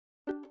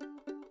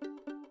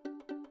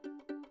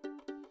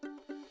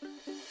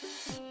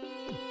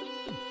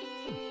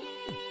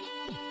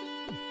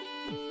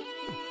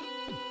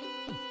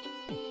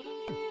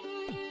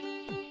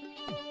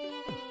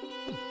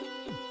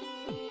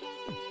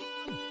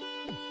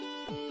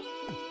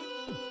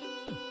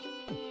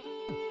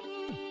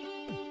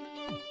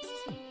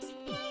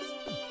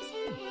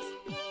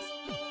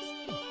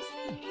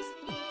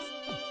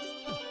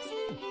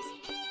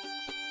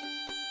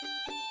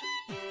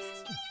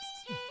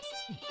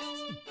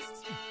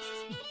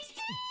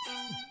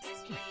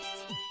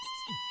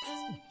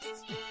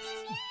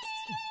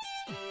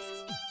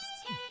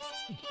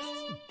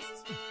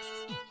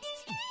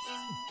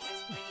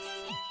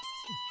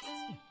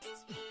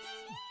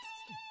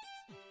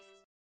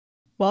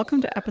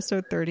Welcome to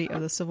episode 30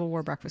 of the Civil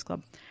War Breakfast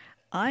Club.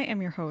 I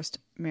am your host,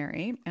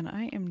 Mary, and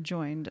I am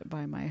joined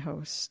by my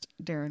host,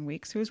 Darren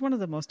Weeks, who is one of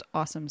the most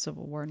awesome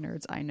Civil War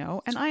nerds I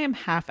know, and I am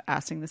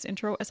half-assing this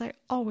intro, as I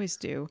always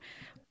do.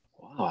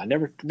 Wow, I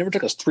never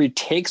took us 3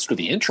 takes through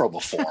the intro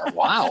before.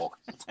 Wow.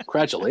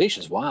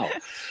 Congratulations. Wow.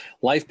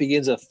 Life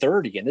begins at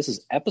 30, and this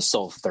is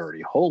episode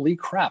 30. Holy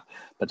crap.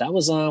 But that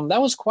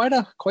was quite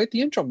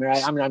the intro, Mary.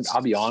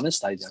 I'll be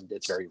honest,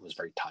 it was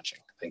very touching.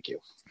 Thank you.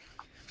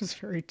 It was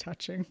very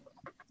touching.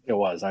 It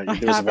was. I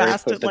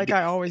half-assed it like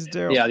I always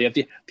do. Yeah,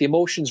 the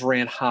emotions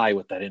ran high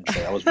with that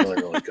intro. That was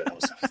really, really good.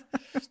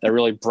 That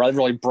really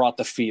brought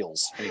the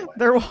feels. Anyway.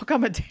 There will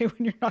come a day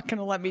when you're not going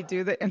to let me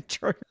do the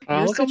intro.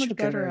 You're look so at much you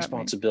better getting at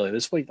responsibility.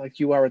 This way, like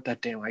you are at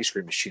that damn ice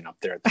cream machine up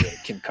there at the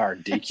Kim Carr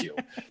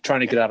DQ, trying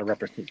to get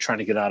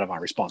out of my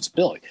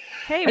responsibility.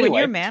 Hey, anyway, when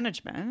you're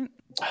management.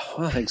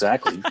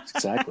 Exactly.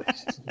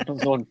 No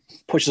one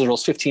pushes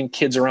those 15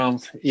 kids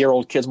around,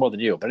 year-old kids more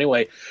than you. But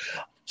anyway.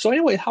 So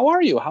anyway, how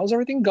are you? How's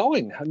everything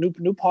going? A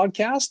new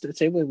podcast.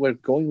 Today we're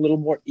going a little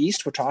more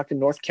east. We're talking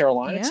North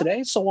Carolina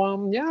today. So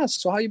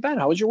So how you been?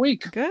 How was your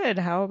week? Good.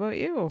 How about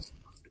you?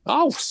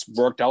 Oh,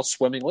 worked out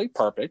swimmingly.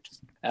 Perfect.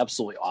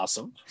 Absolutely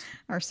awesome.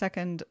 Our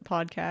second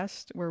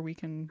podcast where we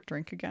can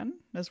drink again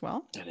as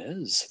well. It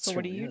is. So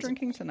what are you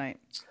drinking tonight?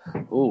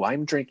 Oh,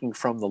 I'm drinking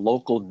from the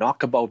local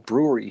Knockabout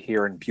Brewery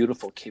here in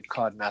beautiful Cape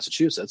Cod,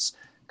 Massachusetts.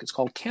 It's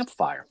called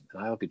Campfire,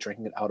 and I will be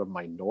drinking it out of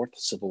my North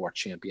Civil War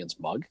Champions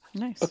mug.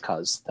 Nice.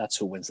 Because that's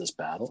who wins this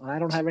battle, and I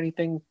don't have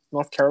anything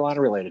North Carolina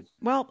related.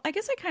 Well, I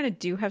guess I kind of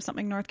do have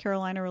something North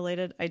Carolina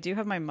related. I do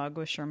have my mug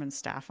with Sherman's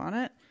staff on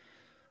it.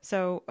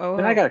 So,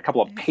 and I got a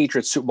couple of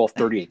Patriots Super Bowl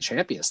 38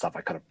 champion stuff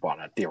I could have brought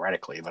out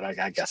theoretically, but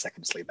I guess I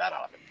can just leave that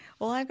out of it.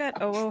 Well, I've got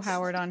O.O.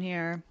 Howard on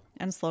here,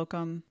 and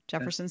Slocum,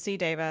 Jefferson C.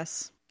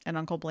 Davis, and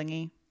Uncle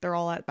Blingy. They're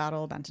all at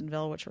Battle of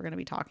Bentonville, which we're going to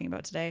be talking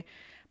about today.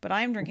 But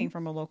I am drinking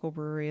from a local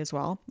brewery as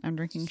well. I'm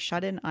drinking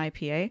Shut In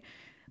IPA,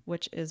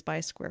 which is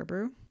by Square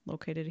Brew,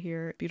 located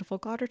here at beautiful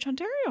Goderich,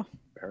 Ontario.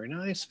 Very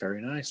nice,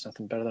 very nice.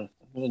 Nothing better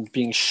than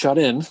being shut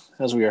in,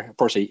 as we are, of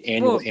course, the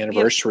annual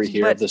anniversary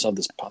here of this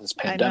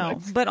pandemic. I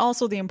know, but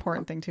also the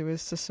important thing too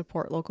is to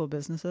support local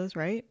businesses,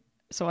 right?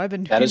 So I've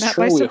been doing that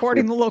true. by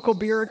supporting the local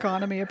beer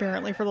economy,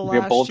 apparently, for the last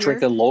year. We're both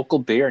drinking local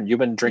beer, and you've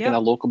been drinking a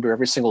local beer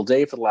every single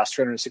day for the last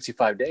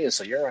 365 days.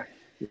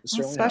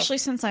 So especially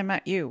since I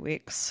met you,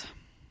 Weeks.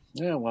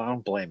 Yeah, well, I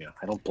don't blame you.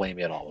 I don't blame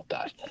you at all with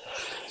that.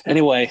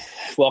 Anyway,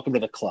 welcome to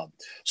the club.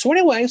 So we're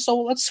going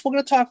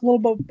to talk a little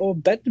bit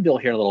about Bentonville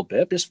here in a little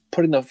bit. Just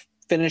putting the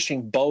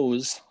finishing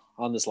bows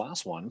on this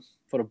last one.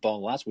 Put a bow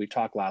on last. We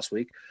talked last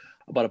week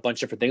about a bunch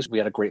of different things. We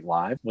had a great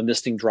live. When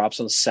this thing drops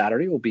on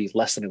Saturday, we'll be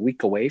less than a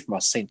week away from our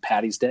St.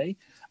 Patty's Day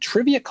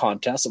trivia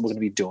contest that we're going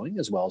to be doing,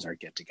 as well as our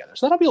get-together.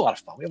 So that'll be a lot of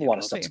fun. We have a lot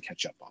of stuff to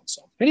catch up on.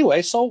 So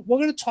anyway, we're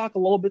going to talk a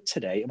little bit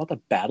today about the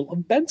Battle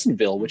of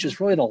Bentonville, which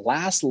is really the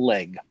last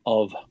leg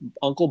of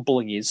Uncle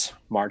Blingy's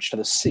March to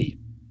the Sea.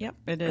 Yep,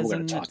 it is. We're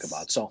going to talk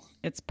about. So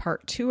it's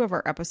part 2 of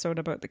our episode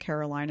about the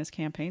Carolinas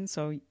campaign.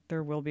 So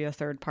there will be a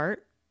third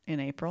part in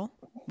April,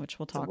 which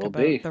will talk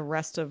about the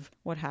rest of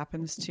what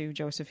happens to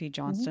Joseph E.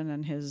 Johnston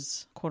and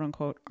his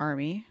quote-unquote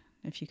army,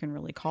 if you can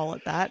really call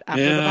it that,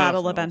 after the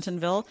Battle of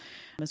Bentonville,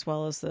 as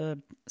well as the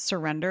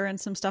surrender and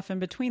some stuff in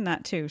between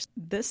that too.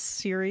 This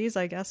series,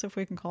 I guess, if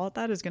we can call it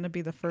that, is going to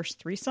be the first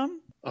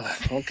threesome.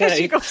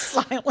 Okay. You go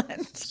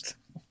silent.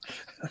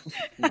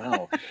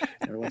 Wow.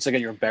 Once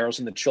again, you're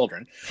embarrassing the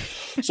children.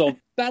 So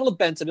Battle of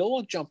Bentonville,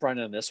 we'll jump right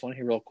into this one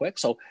here real quick.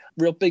 So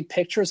real big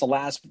picture is the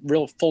last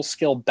real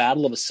full-scale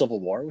battle of a Civil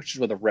War, which is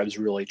where the Rebs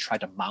really tried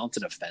to mount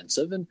an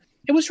offensive. And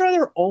it was really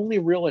their only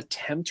real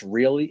attempt,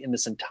 really, in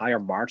this entire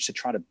march to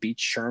try to beat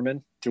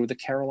Sherman through the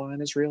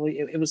Carolinas, really.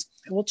 It was,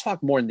 and we'll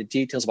talk more in the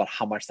details about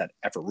how much that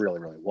effort really,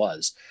 really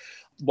was.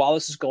 While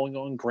this is going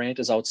on, Grant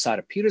is outside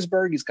of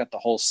Petersburg. He's got the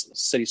whole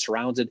city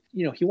surrounded.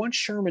 He wants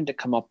Sherman to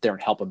come up there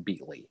and help him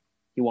beat Lee.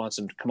 He wants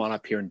him to come on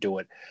up here and do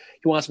it.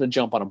 He wants him to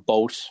jump on a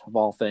boat, of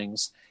all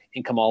things,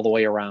 and come all the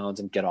way around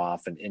and get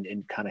off and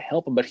kind of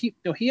help him. But he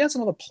has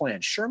another plan.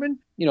 Sherman,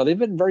 they've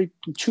been very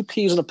two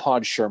peas in a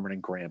pod, Sherman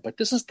and Grant. But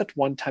this is the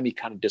one time he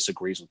kind of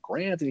disagrees with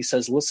Grant. And he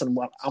says, listen,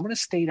 I'm going to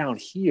stay down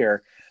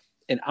here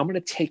and I'm going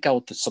to take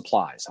out the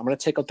supplies. I'm going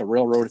to take out the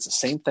railroad. It's the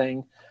same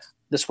thing.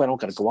 This way I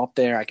don't got to go up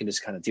there. I can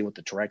just kind of deal with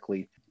it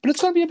directly. But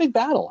it's going to be a big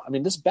battle. I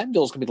mean, this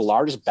Bentonville is going to be the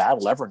largest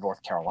battle ever in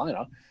North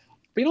Carolina.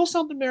 But you know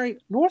something, Mary?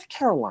 North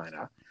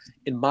Carolina,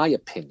 in my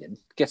opinion,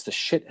 gets the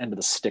shit end of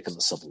the stick in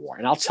the Civil War.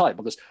 And I'll tell you,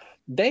 because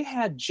they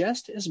had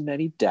just as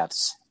many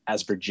deaths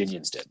as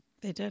Virginians did.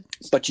 They did.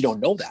 But you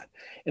don't know that.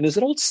 And there's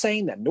an old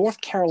saying that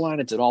North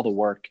Carolina did all the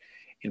work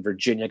and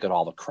Virginia got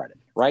all the credit,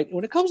 right? And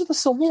when it comes to the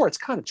Civil War, it's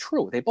kind of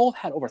true. They both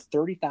had over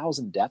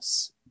 30,000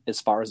 deaths as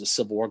far as the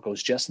Civil War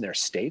goes just in their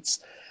states,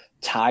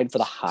 tied for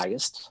the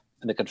highest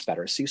and the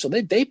Confederacy. So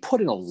they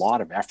put in a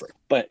lot of effort.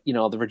 But,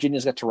 the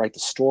Virginians got to write the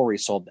story.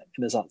 So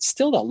there's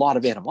still a lot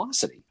of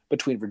animosity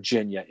between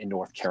Virginia and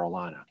North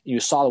Carolina. You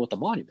saw that with the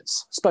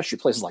monuments, especially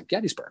places like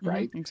Gettysburg,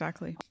 right?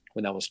 Exactly.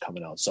 When that was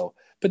coming out. So,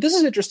 but this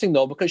is interesting,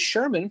 though, because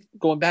Sherman,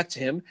 going back to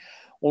him,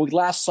 when we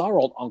last saw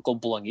old Uncle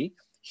Blingy,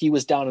 he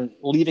was down and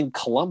leaving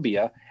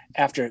Columbia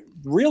after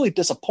really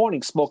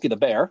disappointing Smokey the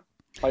Bear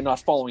by not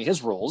following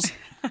his rules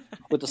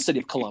with the city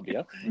of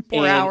Columbia.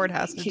 Poor Howard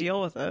has to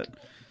deal with it.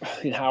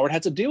 And Howard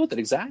had to deal with it,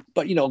 exactly.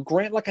 But,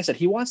 Grant, like I said,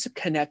 he wants to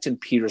connect in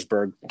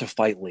Petersburg to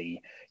fight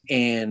Lee.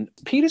 And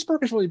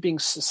Petersburg is really being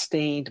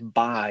sustained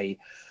by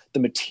the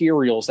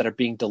materials that are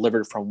being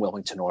delivered from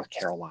Wilmington, North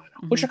Carolina,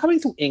 which are coming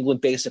through England,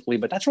 basically.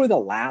 But that's really the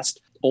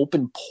last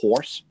open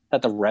port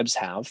that the Rebs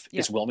have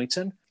is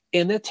Wilmington.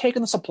 And they're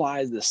taking the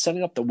supplies, they're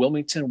setting up the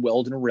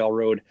Wilmington-Weldon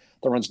Railroad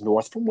that runs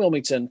north from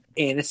Wilmington.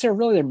 And it's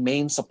really their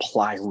main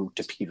supply route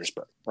to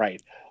Petersburg,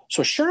 right?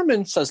 So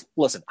Sherman says,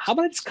 listen, how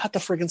about I just cut the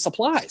friggin'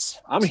 supplies?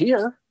 I'm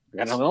here. I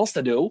got nothing else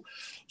to do.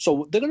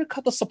 So they're going to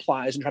cut the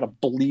supplies and try to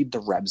bleed the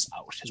Rebs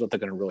out is what they're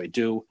going to really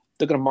do.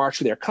 They're going to march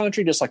through their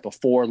country just like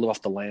before, live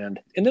off the land.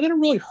 And they're going to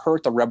really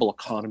hurt the rebel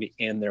economy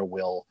and their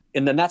will.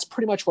 And then that's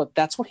pretty much what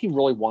he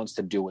really wants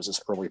to do is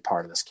this early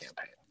part of this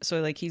campaign.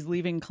 So he's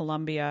leaving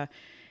Columbia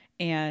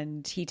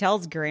and he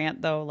tells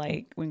Grant, though,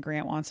 when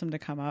Grant wants him to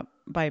come up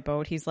by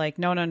boat, he's like,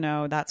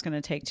 no, that's going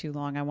to take too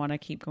long. I want to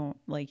keep going.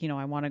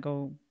 I want to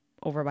go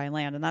over by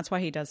land. And that's why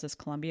he does this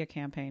Columbia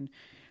campaign.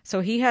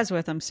 So he has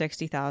with him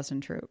 60,000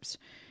 troops.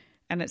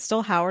 And it's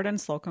still Howard and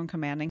Slocum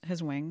commanding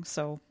his wing.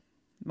 So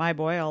my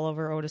boy,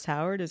 Oliver Otis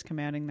Howard, is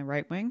commanding the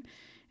right wing.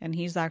 And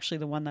he's actually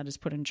the one that is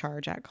put in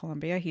charge at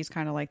Columbia. He's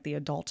kind of like the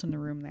adult in the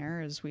room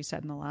there, as we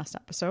said in the last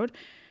episode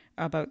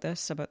about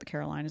the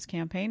Carolinas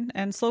campaign.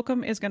 And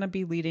Slocum is going to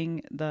be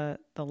leading the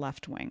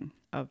left wing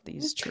of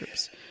these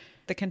troops.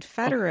 The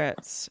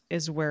Confederates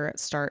is where it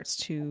starts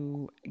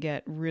to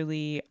get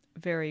really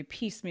very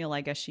piecemeal,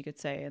 I guess you could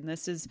say. And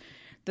this is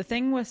the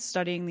thing with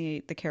studying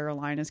the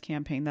Carolinas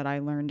campaign that I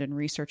learned in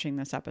researching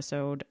this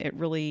episode. It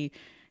really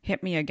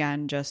hit me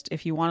again, just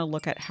if you want to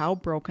look at how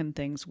broken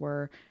things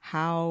were,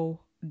 how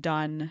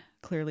done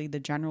clearly the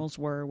generals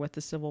were with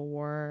the Civil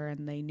War,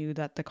 and they knew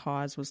that the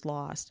cause was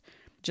lost.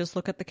 Just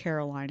look at the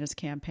Carolinas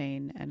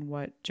campaign and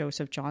what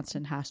Joseph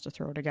Johnston has to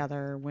throw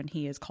together when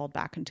he is called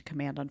back into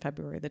command on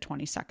February the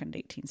 22nd,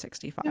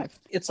 1865. Yeah.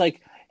 It's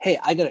like, hey,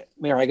 I got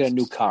a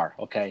new car.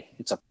 Okay.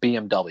 It's a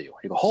BMW.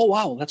 You go, oh,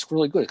 wow, that's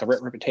really good. It's a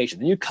great reputation.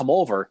 Then you come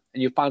over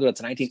and you find out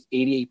it's a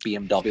 1988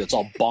 BMW. It's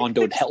all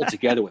bondoed, held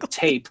together with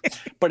tape,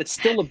 but it's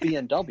still a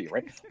BMW,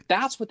 right?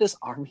 That's what this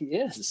army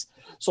is.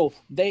 So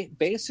they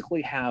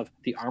basically have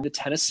the Army of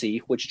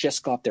Tennessee, which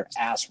just got their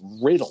ass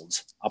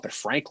riddled up at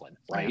Franklin,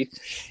 right?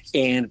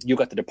 Yeah. And you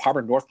got the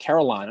Department of North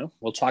Carolina.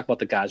 We'll talk about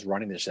the guys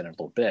running this in a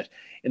little bit.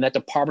 And that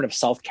Department of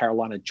South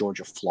Carolina,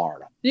 Georgia,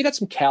 Florida. You got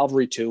some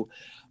cavalry too.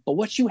 But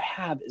what you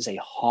have is a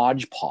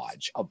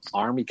hodgepodge of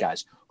Army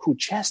guys who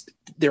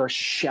they're a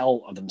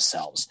shell of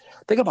themselves.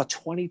 Think about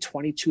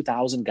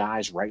 22,000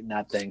 guys writing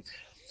that thing.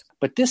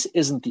 But this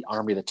isn't the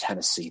Army of the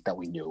Tennessee that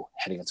we knew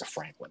heading into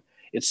Franklin.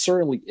 It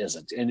certainly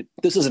isn't. And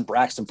this isn't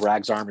Braxton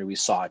Bragg's army we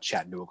saw at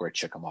Chattanooga or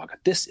Chickamauga.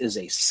 This is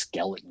a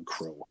skeleton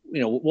crew.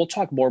 We'll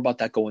talk more about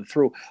that going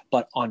through.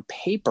 But on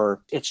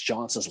paper, it's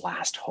Johnson's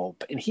last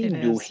hope. And he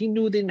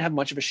knew they didn't have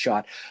much of a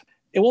shot.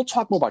 And we'll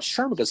talk more about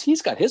Sherman because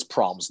he's got his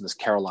problems in this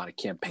Carolina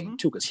campaign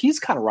too, because he's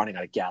kind of running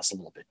out of gas a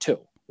little bit too,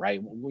 right?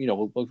 We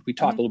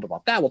talked a little bit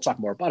about that. We'll talk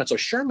more about it. So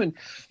Sherman,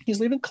 he's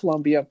leaving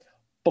Columbia.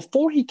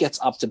 Before he gets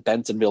up to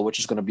Bentonville, which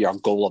is going to be our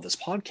goal of this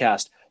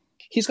podcast,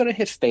 he's going to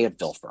hit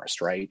Fayetteville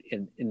first, right?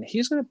 And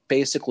he's going to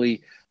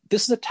basically,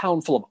 this is a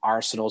town full of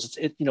arsenals.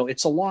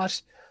 It's a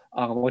lot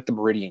like the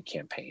Meridian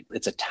campaign.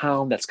 It's a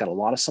town that's got a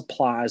lot of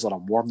supplies, a lot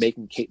of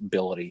war-making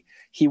capability.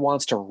 He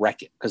wants to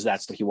wreck it because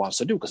that's what he wants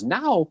to do, because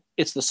now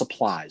it's the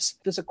supplies.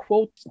 There's a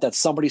quote that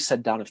somebody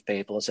said down in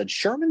Fayetteville. It said,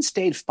 Sherman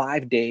stayed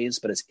 5 days,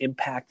 but his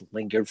impact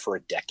lingered for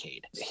a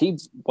decade. He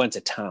went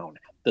to town.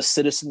 The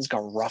citizens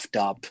got roughed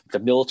up. The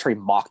military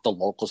mocked the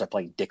locals by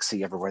playing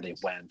Dixie everywhere they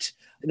went.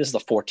 And this is the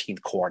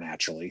 14th Corps,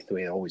 naturally, the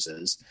way it always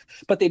is.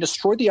 But they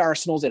destroyed the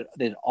arsenals. They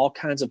did all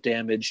kinds of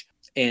damage.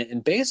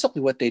 And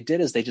basically what they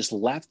did is they just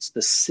left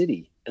the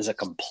city as a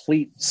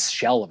complete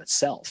shell of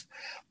itself.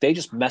 They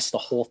just messed the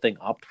whole thing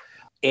up,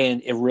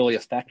 and it really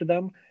affected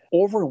them.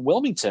 Over in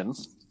Wilmington,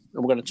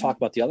 and we're going to talk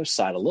about the other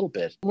side a little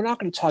bit. We're not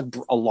going to talk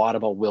a lot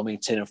about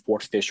Wilmington and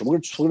Fort Fisher. We're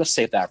going to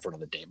save that for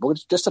another day.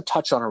 But just to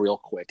touch on it real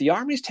quick. The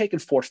Army's taken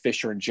Fort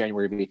Fisher in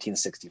January of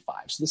 1865.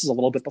 So this is a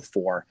little bit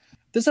before.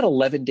 This is an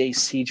 11-day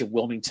siege of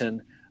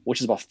Wilmington, which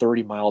is about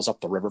 30 miles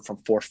up the river from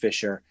Fort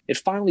Fisher. It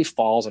finally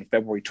falls on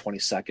February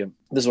 22nd.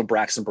 This is when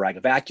Braxton Bragg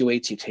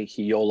evacuates.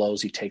 He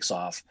YOLOs. He takes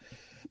off.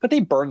 But they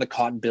burn the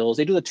cotton bills.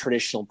 They do the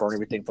traditional burn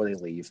everything before they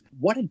leave.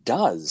 What it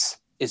does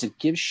is it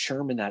gives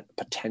Sherman that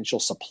potential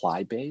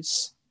supply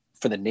base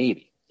for the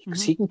Navy,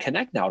 because he can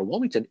connect now to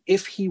Wilmington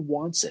if he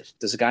wants it.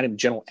 There's a guy named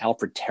General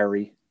Alfred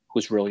Terry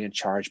who's really in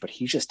charge, but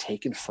he's just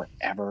taken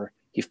forever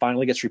He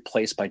finally gets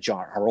replaced by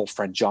our old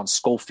friend John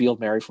Schofield,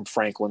 married from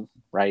Franklin,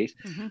 right?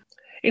 Mm-hmm.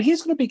 And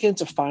he's going to begin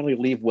to finally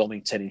leave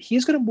Wilmington, and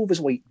he's going to move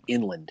his way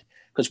inland.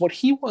 Because what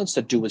he wants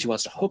to do is he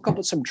wants to hook up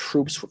with some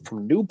troops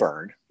from New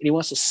Bern, and he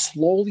wants to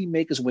slowly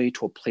make his way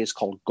to a place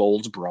called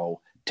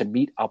Goldsboro to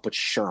meet up with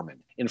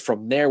Sherman. And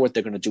from there, what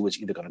they're going to do is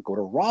either going to go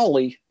to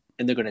Raleigh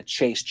and they're going to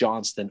chase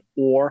Johnston,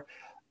 or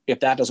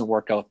if that doesn't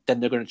work out, then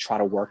they're going to try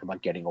to work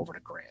about getting over to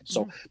Grant.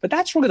 So, but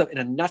that's really, in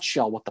a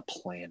nutshell, what the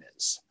plan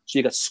is. So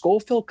you got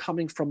Schofield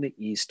coming from the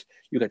east,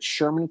 you got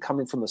Sherman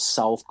coming from the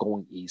south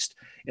going east,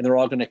 and they're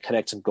all going to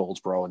connect in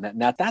Goldsboro.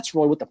 And that's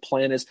really what the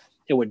plan is.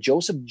 And what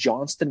Joseph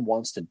Johnston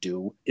wants to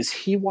do is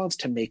he wants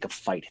to make a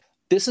fight.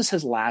 This is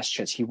his last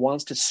chance. He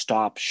wants to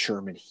stop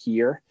Sherman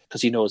here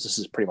because he knows this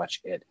is pretty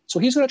much it. So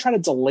he's going to try to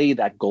delay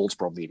that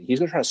Goldsboro meeting. He's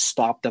going to try to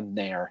stop them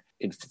there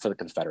for the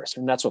Confederacy.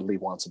 And that's what Lee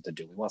wants him to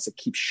do. He wants to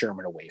keep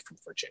Sherman away from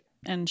Virginia.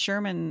 And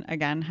Sherman,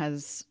 again,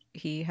 has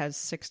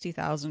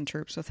 60,000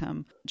 troops with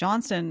him.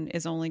 Johnston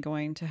is only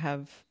going to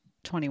have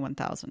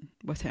 21,000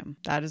 with him.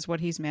 That is what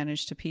he's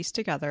managed to piece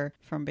together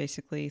from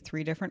basically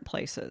 3 different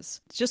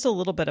places. It's just a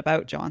little bit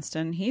about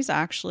Johnston.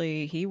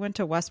 He went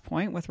to West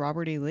Point with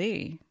Robert E.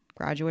 Lee.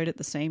 Graduated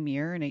the same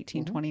year in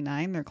 1829.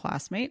 Mm-hmm. They're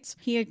classmates.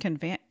 He had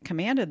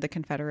commanded the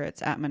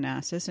Confederates at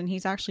Manassas, and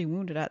he's actually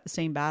wounded at the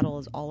same battle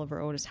as Oliver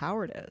Otis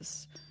Howard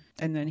is.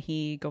 And then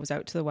he goes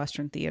out to the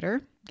Western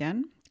Theater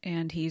again,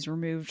 and he's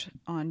removed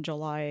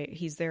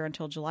he's there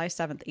until July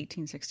 7th,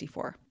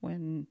 1864,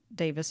 when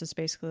Davis is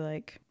basically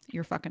like,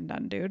 "You're fucking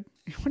done, dude."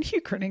 What are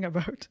you grinning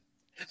about?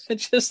 I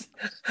just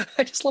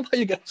love how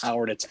you get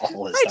Howard. It's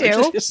all his. I do. They're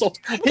in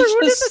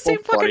the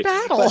same fucking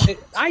battle.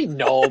 I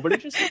know,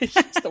 but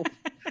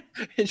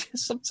it's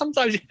just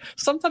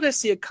sometimes I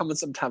see it coming,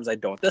 sometimes I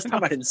don't. This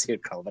time I didn't see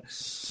it coming.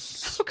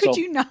 How could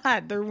you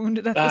not? They're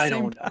wounded at the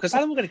same time. Because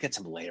I'm going to get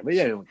to them later. But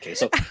yeah, okay.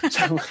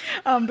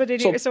 But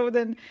anyway, so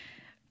then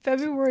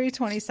February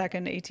 22nd,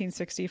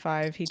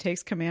 1865, he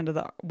takes command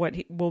of what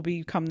will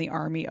become the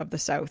Army of the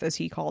South, as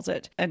he calls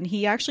it. And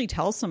he actually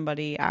tells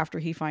somebody after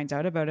he finds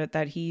out about it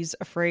that he's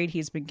afraid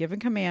he's been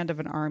given command of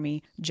an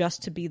army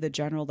just to be the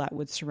general that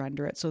would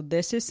surrender it. So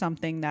this is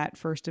something that,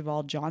 first of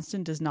all,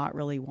 Johnston does not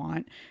really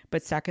want.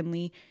 But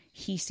secondly,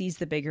 he sees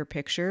the bigger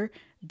picture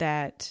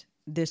that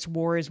this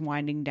war is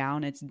winding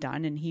down, it's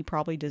done, and he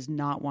probably does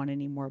not want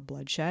any more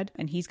bloodshed.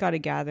 And he's got to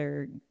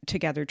gather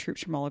together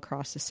troops from all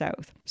across the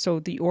South. So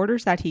the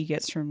orders that he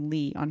gets from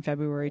Lee on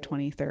February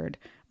 23rd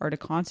are to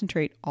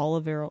concentrate all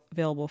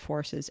available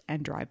forces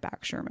and drive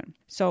back Sherman.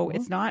 So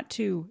it's not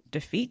to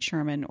defeat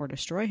Sherman or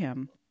destroy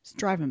him, it's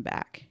drive him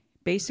back.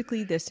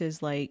 Basically, this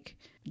is like,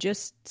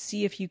 just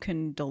see if you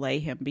can delay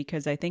him,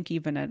 because I think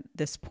even at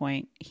this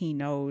point, he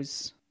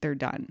knows they're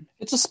done.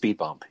 It's a speed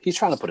bump. He's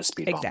trying to put a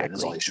speed bump in.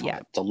 Is all he's trying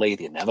to delay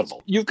the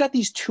inevitable. You've got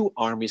these two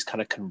armies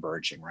kind of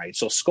converging, right?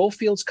 So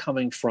Schofield's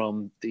coming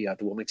from the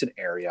Wilmington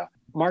area.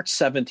 March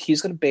 7th,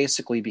 he's going to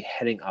basically be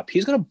heading up.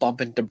 He's going to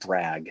bump into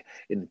Bragg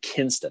in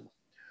Kinston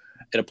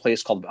at a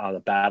place called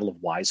the Battle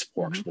of Wise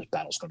Forks, mm-hmm. This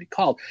battle's going to be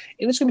called.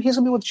 And he's going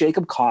to be with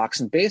Jacob Cox.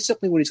 And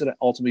basically what he's going to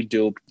ultimately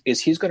do is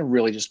he's going to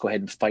really just go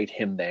ahead and fight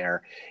him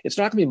there. It's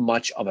not going to be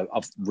much of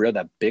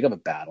that big of a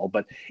battle,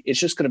 but it's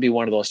just going to be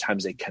one of those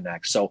times they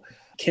connect. So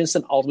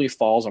Kinston ultimately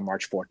falls on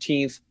March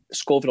 14th.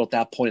 Schofield at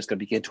that point is going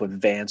to begin to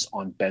advance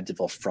on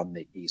Bentonville from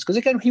the east. Because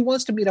again, he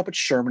wants to meet up with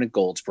Sherman and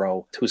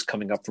Goldsboro, who's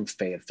coming up from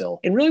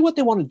Fayetteville. And really what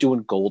they want to do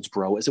in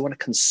Goldsboro is they want to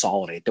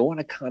consolidate. They want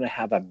to kind of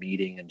have a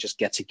meeting and just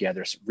get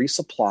together,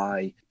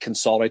 resupply,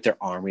 consolidate their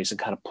armies, and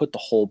kind of put the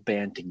whole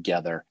band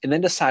together. And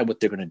then decide what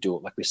they're going to do,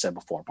 like we said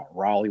before, about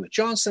Raleigh with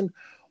Johnson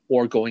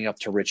or going up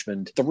to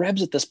Richmond. The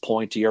Rebs at this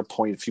point, to your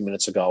point a few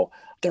minutes ago,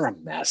 they're a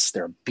mess.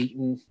 They're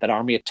beaten. That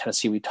Army of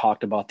Tennessee we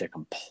talked about, they're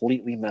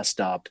completely messed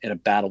up in a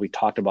battle we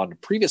talked about in a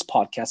previous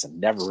podcast and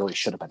never really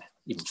should have been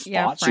even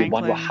fought. So you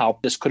wonder how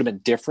this could have been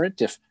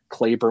different if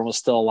Cleburne was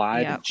still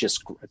alive, and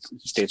just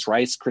states'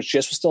 rights, Chris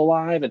Gist was still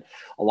alive, and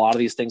a lot of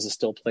these things have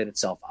still played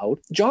itself out.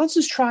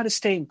 Johnson's trying to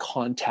stay in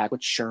contact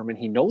with Sherman.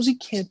 He knows he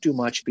can't do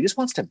much, but he just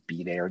wants to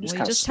be there. And he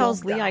just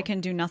tells Lee, I can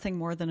do nothing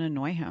more than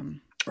annoy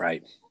him.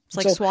 Right. It's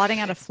like swatting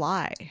at a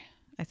fly,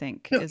 I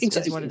think, is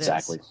what it is.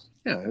 Exactly.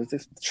 Yeah,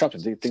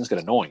 things get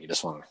annoying. You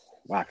just want to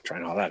whack, try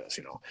and how that is,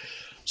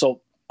 So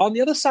on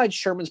the other side,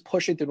 Sherman's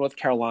pushing through North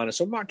Carolina.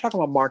 So we're talking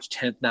about March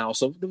 10th now.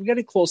 So we're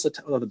getting close to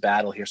the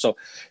battle here. So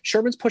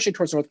Sherman's pushing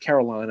towards North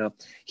Carolina.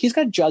 He's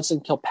got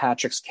Judson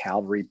Kilpatrick's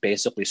cavalry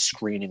basically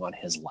screening on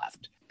his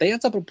left. They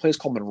end up in a place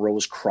called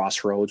Monroe's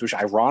Crossroads, which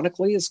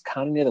ironically is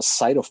kind of near the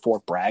site of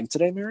Fort Bragg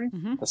today, Mary,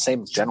 the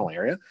same general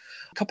area.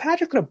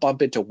 Kilpatrick's going to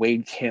bump into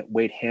Wade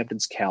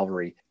Hampton's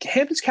cavalry.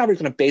 Hampton's cavalry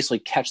is going to basically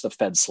catch the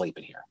Feds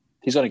sleeping here.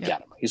 He's going to get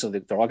them.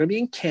 They're all going to be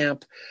in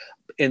camp,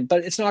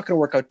 but it's not going to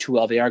work out too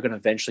well. They are going to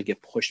eventually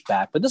get pushed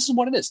back. But this is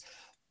what it is.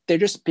 They're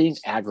just being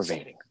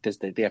aggravating.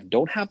 They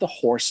don't have the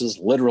horses,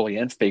 literally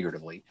and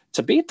figuratively,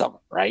 to beat them,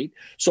 right?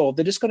 So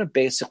they're just going to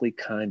basically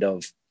kind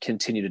of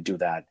continue to do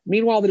that.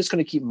 Meanwhile, they're just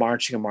going to keep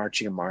marching and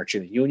marching and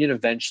marching. The Union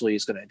eventually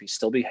is going to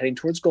still be heading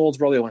towards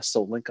Goldsboro. They want to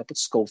still link up with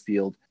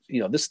Schofield.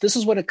 This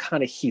is when it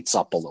kind of heats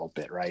up a little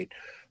bit, right?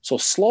 So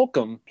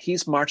Slocum,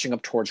 he's marching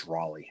up towards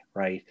Raleigh,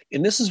 right?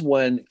 And this is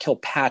when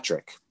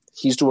Kilpatrick,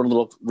 he's doing a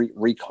little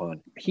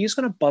recon. He's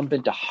going to bump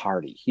into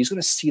Hardee. He's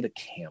going to see the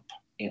camp,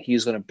 and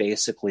he's going to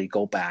basically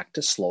go back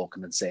to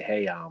Slocum and say,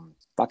 hey,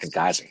 fucking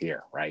guys are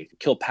here, right?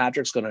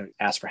 Kilpatrick's going to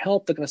ask for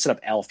help. They're going to set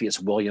up Alpheus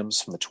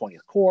Williams from the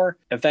 20th Corps.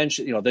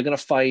 Eventually, they're going to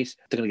fight.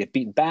 They're going to get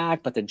beaten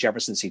back, but then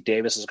Jefferson C.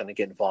 Davis is going to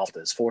get involved in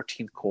his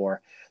 14th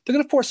Corps. They're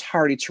going to force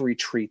Hardee to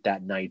retreat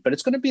that night, but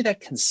it's going to be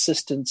that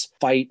consistent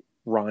fight,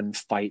 run,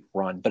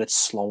 but it's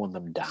slowing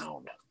them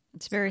down.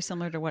 It's very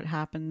similar to what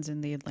happens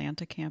in the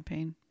Atlanta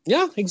campaign.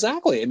 Yeah,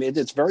 exactly. I mean,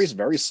 it's very,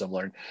 very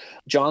similar.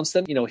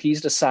 Johnston, he's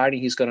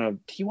deciding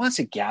he wants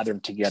to gather them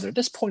together. At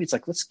this point, he's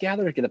like, let's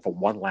gather together for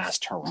one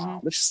last hurrah. Mm-hmm.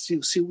 Let's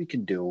see what we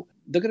can do.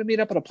 They're going to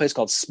meet up at a place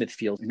called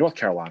Smithfield, North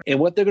Carolina. And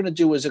what they're going to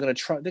do is they're going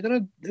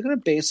to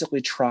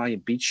basically try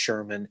and beat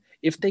Sherman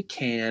if they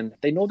can.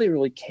 They know they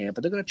really can't,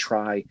 but they're going to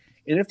try.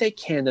 And if they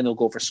can, then they'll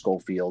go for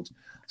Schofield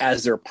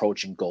as they're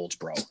approaching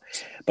Goldsboro.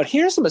 But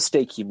here's the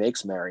mistake he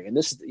makes, Mary. And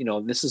this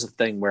is a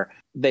thing where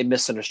they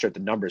misunderstood the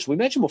numbers. We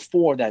mentioned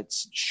before that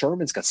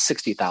Sherman's got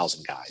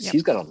 60,000 guys. Yep.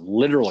 He's got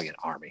literally an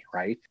army,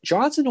 right?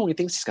 Johnson only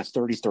thinks he's got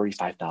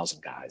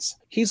 35,000 guys.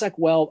 He's like,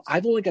 well,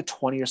 I've only got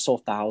 20 or so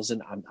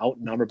thousand. I'm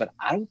outnumbered, but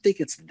I don't think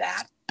it's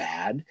that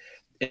bad.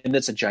 And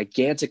it's a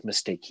gigantic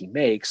mistake he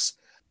makes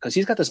because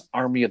he's got this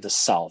army of the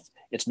South.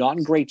 It's not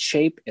in great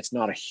shape. It's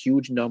not a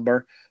huge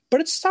number, but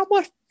it's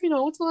somewhat,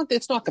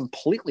 it's not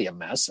completely a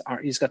mess.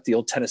 He's got the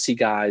old Tennessee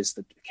guys,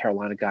 the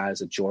Carolina guys,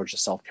 the Georgia,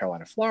 South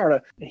Carolina,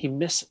 Florida, and he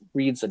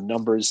misreads the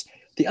numbers.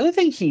 The other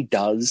thing he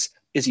does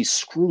is he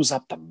screws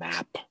up the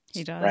map.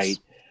 He does. Right?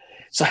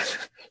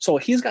 So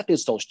he's got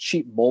those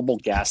cheap mobile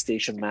gas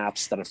station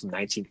maps that are from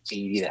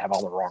 1980 that have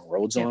all the wrong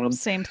roads on them.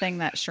 Same thing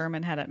that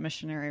Sherman had at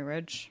Missionary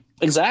Ridge.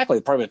 Exactly.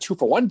 Probably a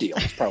 2-for-1 deal.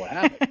 That's probably what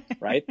happened,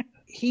 right?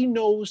 He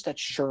knows that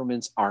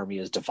Sherman's army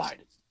is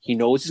divided. He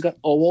knows he's got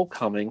Owell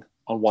coming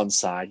on one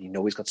side. You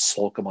know he's got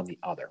Slocum on the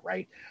other,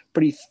 right?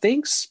 But he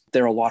thinks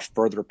they're a lot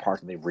further apart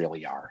than they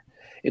really are.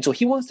 And so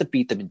he wants to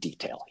beat them in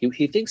detail.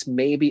 He thinks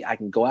maybe I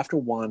can go after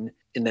one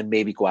and then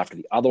maybe go after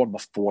the other one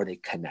before they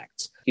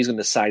connect. He's going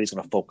to decide he's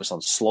going to focus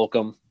on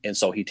Slocum. And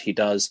so he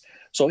does.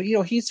 So,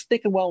 he's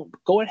thinking, well,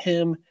 go at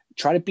him,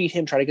 try to beat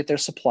him, try to get their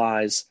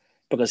supplies,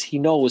 because he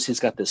knows he's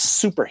got this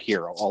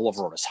superhero all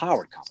over Otis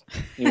Howard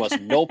coming. He wants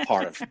no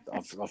part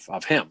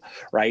of him,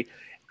 right?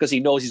 Because he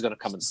knows he's going to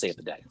come and save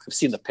the day. I've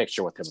seen the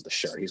picture with him with the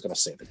shirt. He's going to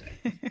save the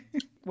day.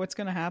 What's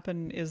going to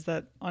happen is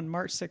that on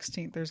March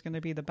 16th, there's going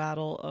to be the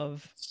Battle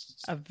of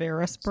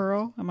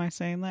Varusboro. Am I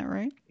saying that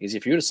right? Easy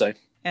for you to say.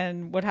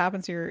 And what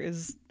happens here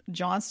is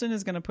Johnston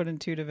is going to put in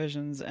 2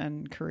 divisions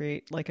and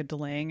create like a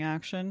delaying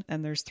action.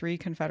 And there's 3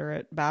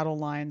 Confederate battle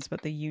lines,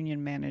 but the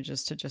Union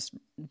manages to just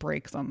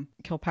break them.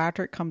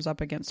 Kilpatrick comes up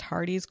against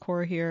Hardee's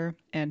Corps here,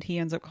 and he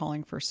ends up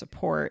calling for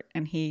support,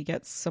 and he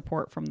gets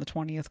support from the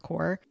 20th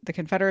Corps. The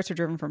Confederates are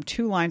driven from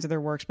 2 lines of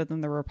their works, but then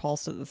they're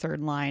repulsed at the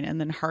 3rd line.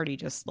 And then Hardee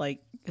just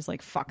is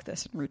like, fuck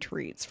this, and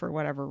retreats for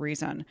whatever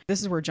reason.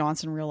 This is where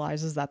Johnson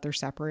realizes that they're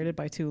separated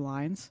by 2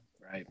 lines.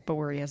 Right. But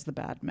where he has the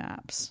bad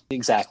maps.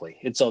 Exactly.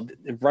 And so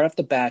right off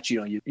the bat,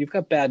 you've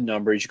got bad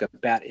numbers, you've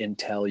got bad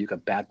intel, you've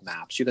got bad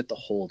maps, you got the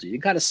whole deal. You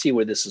got to see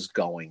where this is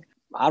going.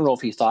 I don't know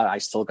if he thought I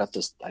still got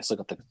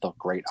the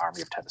great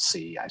army of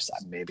Tennessee.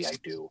 Maybe I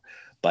do,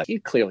 but he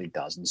clearly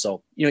does. And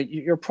so,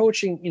 you're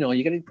approaching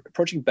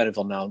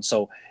Bentonville now. And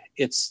so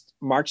it's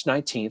March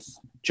 19th.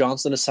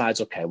 Johnson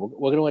decides, okay,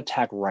 we're going to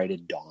attack right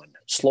at dawn.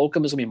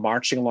 Slocum is going to be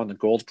marching along the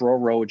Goldsboro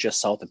Road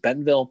just south of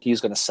Bentonville. He's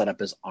going to set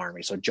up his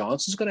army. So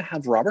Johnson's going to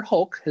have Robert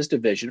Hoke, his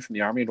division from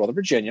the Army of Northern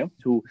Virginia,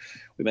 who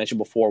we mentioned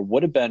before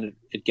would have been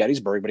at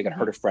Gettysburg, but he got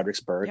hurt at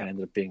Fredericksburg and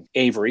ended up being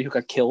Avery, who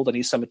got killed on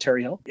East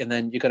Cemetery Hill. And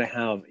then you're going to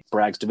have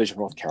Bragg's division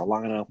from North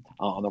Carolina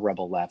on the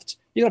rebel left.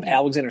 You're going to have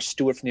Alexander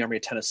Stewart from the Army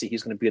of Tennessee.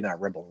 He's going to be in that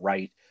rebel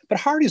right. But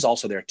Hardee's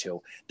also there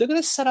too. They're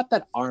going to set up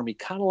that army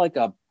kind of like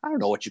I don't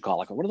know what you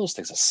call it, what are those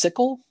things, a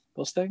sickle?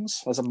 Those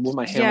things? As I move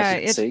my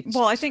hand, you can see.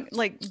 Well, I think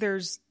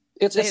there's...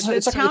 It's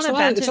not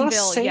a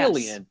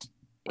salient,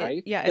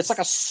 right? It's like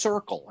a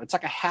circle. It's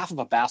like a half of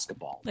a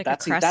basketball. Like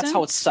that's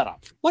how it's set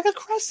up. Like a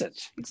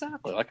crescent.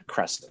 Exactly, like a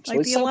crescent.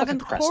 Like the 11th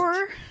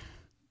Corps?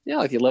 Yeah,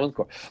 like the 11th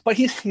Corps. But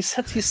he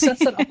sets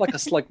it up like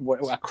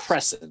a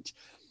crescent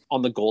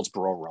on the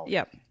Goldsboro Road.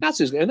 Yep.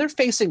 And they're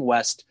facing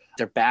west.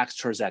 Their backs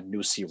towards that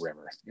Nussey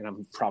River. And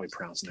I'm probably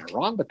pronouncing that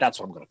wrong, but that's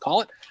what I'm going to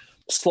call it.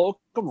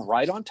 Slocum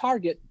right on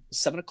target.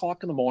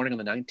 7:00 in the morning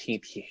on the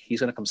 19th, he's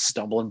going to come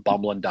stumbling,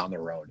 bumbling down the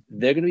road.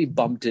 They're going to be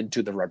bumped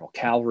into the rebel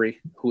cavalry,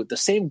 the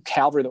same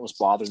cavalry that was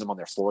bothering them on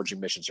their foraging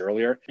missions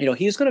earlier.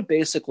 He's going to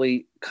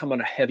basically come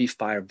on a heavy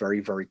fire very,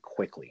 very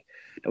quickly.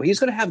 Now, he's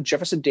going to have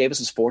Jefferson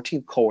Davis's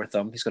 14th Corps with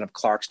him. He's going to have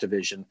Clark's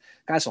division,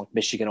 guys like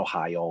Michigan,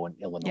 Ohio, and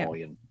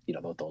Illinois, and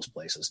those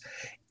places.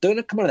 They're going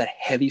to come out of that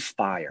heavy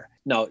fire.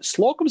 Now,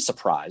 Slocum's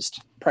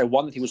surprised. Probably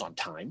one, that he was on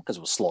time because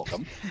it was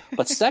Slocum.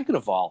 But second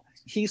of all,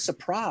 he's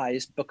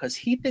surprised because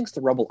he thinks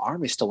the rebel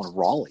army is still in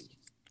Raleigh.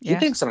 He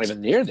thinks they're not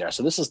even near there.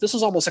 So this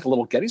is almost like a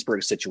little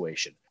Gettysburg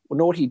situation. Well,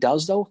 know what he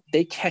does though?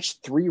 They catch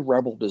 3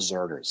 rebel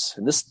deserters,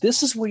 and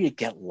this is where you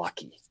get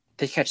lucky.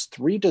 They catch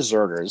 3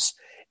 deserters,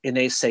 and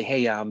they say,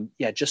 "Hey,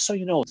 just so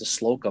you know, it's a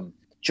Slocum.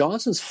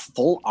 Johnston's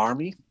full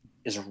army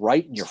is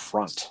right in your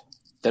front.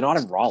 They're not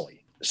in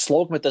Raleigh.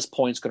 Slocum at this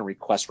point is going to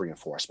request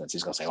reinforcements.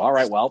 He's going to say, all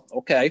right, well,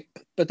 okay.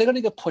 But they're going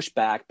to get pushed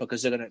back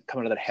because they're going to come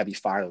under that heavy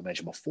fire that we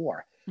mentioned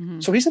before.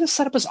 Mm-hmm. So he's going to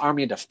set up his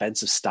army in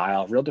defensive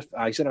style. He's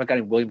going to have a guy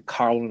named William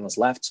Carlin on his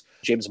left,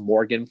 James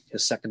Morgan,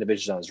 his 2nd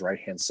Division on his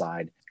right-hand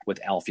side, with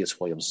Alpheus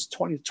Williams, his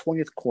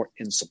 20th Corps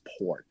in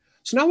support.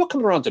 So now we're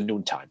coming around to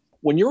noontime.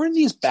 When you're in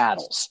these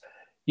battles,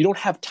 you don't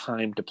have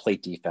time to play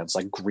defense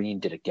like Greene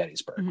did at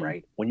Gettysburg, mm-hmm.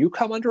 right? When you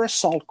come under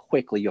assault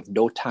quickly, you have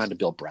no time to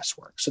build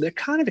breastwork. So they're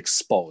kind of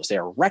exposed. They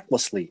are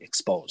recklessly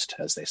exposed,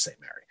 as they say,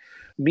 Mary.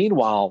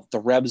 Meanwhile, the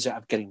Rebs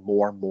are getting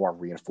more and more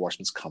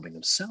reinforcements coming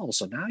themselves.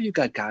 So now you've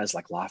got guys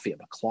like Lafayette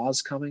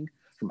McLaws coming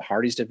from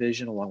Hardee's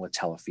division, along with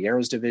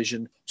Telefiero's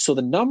division. So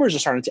the numbers are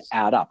starting to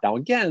add up. Now,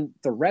 again,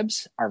 the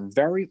Rebs are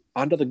very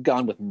under the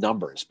gun with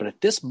numbers, but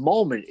at this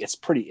moment,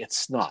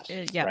 it's not,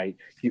 right?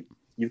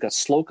 You've got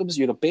Slocum's.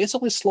 You've got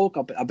basically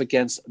Slocum up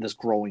against this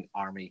growing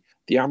army.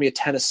 The Army of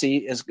Tennessee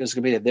is going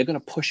to be there. They're going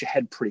to push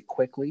ahead pretty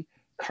quickly.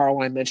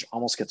 Carl, I mentioned,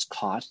 almost gets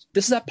caught.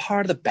 This is that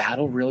part of the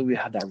battle, really. We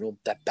have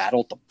that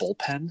battle at the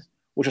bullpen,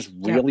 which is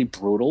really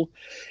brutal.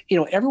 You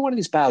know, every one of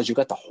these battles, you've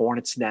got the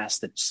Hornet's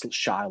Nest at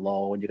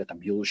Shiloh, and you got the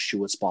Mule's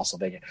Shoe at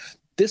Spotsylvania.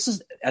 This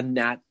is in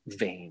that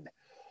vein.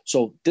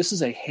 So this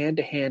is a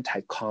hand-to-hand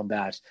type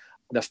combat.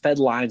 The Fed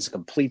line's in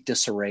complete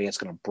disarray. It's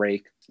going to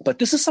break. But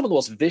this is some of the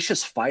most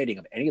vicious fighting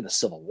of any of the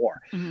Civil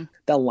War. Mm-hmm.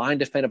 That line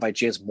defended by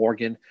James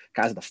Morgan,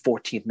 guys at the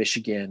 14th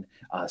Michigan,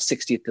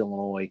 60th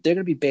Illinois. They're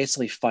going to be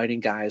basically fighting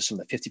guys from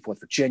the 54th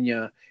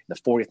Virginia, the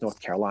 40th North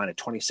Carolina,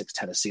 26th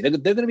Tennessee. They're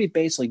going to be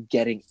basically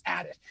getting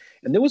at it.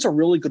 And there was a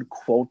really good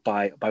quote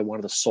by one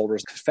of the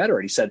soldiers,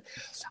 Confederate. He said,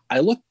 I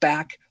look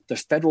back, the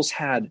Federals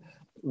had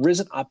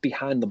risen up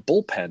behind the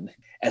bullpen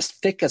as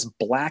thick as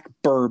black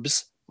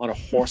burbs on a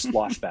horse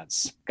law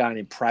fence, a guy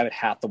named Private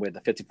Hathaway of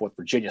the 54th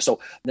Virginia. So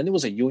then there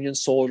was a Union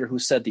soldier who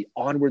said the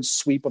onward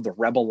sweep of the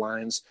rebel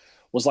lines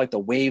was like the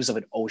waves of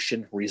an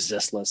ocean,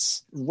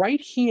 resistless.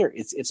 Right here,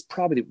 it's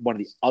probably one of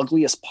the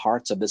ugliest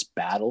parts of this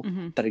battle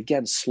that,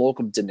 again,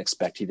 Slocum didn't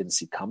expect. He didn't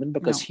see coming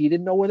because he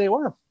didn't know where they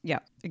were. Yeah,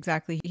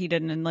 exactly. He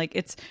didn't. And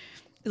it's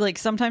like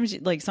sometimes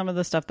like some of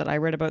the stuff that I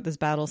read about this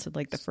battle said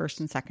like the first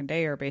and second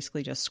day are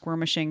basically just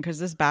skirmishing because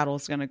this battle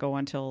is going to go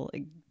until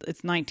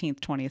it's 19th,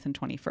 20th, and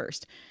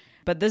 21st.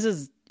 But this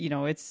is,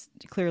 it's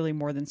clearly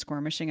more than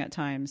skirmishing at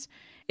times.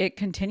 It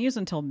continues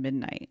until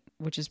midnight,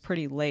 which is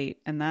pretty late.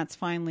 And that's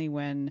finally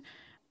when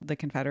the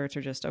Confederates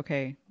are just,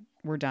 okay,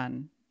 we're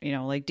done.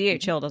 Like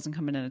D.H. Hill doesn't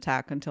come in and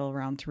attack until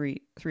around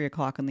 3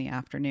 o'clock in the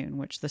afternoon,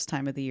 which this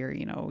time of the year,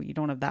 you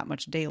don't have that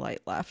much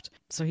daylight left.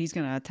 So he's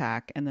going to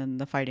attack. And then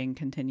the fighting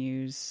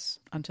continues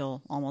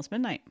until almost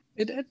midnight.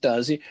 It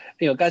does.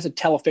 Guys at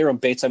Telefero and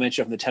Bates, I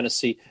mentioned from the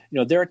Tennessee,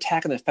 they're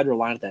attacking the Federal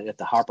line at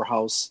the Harper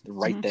House. They're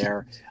right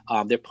there.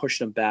 They're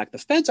pushing them back. The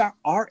Feds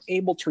are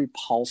able to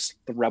repulse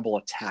the rebel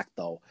attack,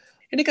 though.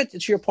 And to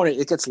your point,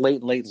 it gets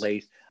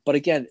late. But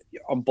again,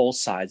 on both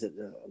sides,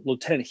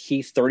 Lieutenant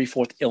Heath,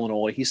 34th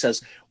Illinois, he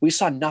says, we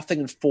saw nothing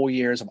in 4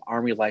 years of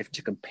Army life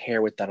to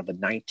compare with that of the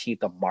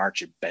 19th of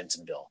March at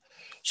Bentonville.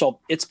 So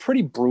it's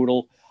pretty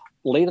brutal.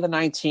 Later the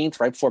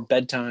 19th, right before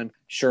bedtime,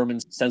 Sherman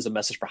sends a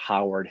message for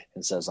Howard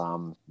and says,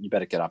 you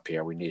better get up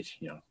here. We need,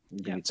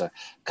 need to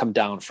come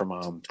down from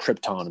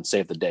Krypton and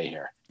save the day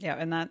here. Yeah,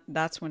 and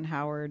that's when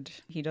Howard,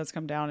 he does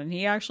come down. And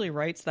he actually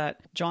writes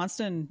that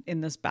Johnston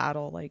in this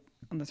battle, like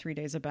on the 3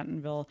 days of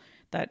Bentonville,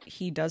 that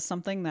he does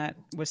something that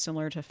was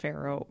similar to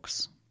Fair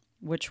Oaks,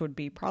 which would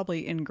be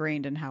probably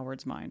ingrained in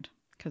Howard's mind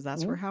because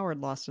that's where Howard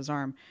lost his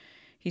arm.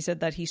 He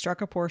said that he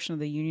struck a portion of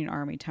the Union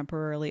Army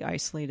temporarily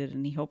isolated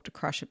and he hoped to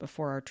crush it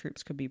before our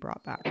troops could be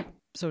brought back.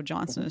 So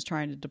Johnston is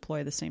trying to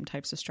deploy the same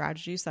types of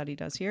strategies that he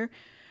does here.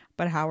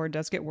 But Howard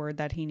does get word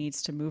that he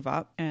needs to move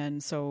up.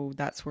 And so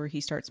that's where he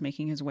starts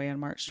making his way on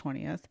March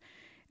 20th.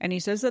 And he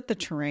says that the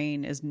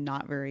terrain is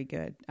not very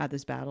good at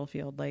this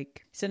battlefield.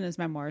 Like he said in his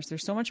memoirs,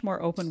 there's so much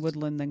more open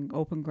woodland than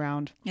open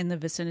ground in the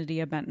vicinity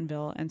of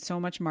Bentonville and so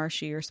much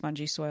marshy or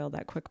spongy soil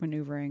that quick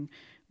maneuvering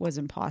was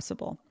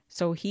impossible.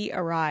 So he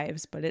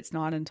arrives, but it's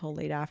not until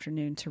late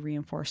afternoon to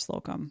reinforce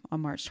Slocum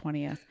on March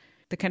 20th.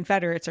 The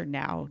Confederates are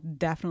now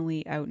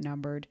definitely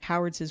outnumbered.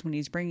 Howard says when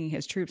he's bringing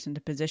his troops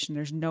into position,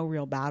 there's no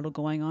real battle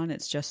going on.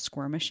 It's just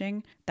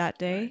skirmishing that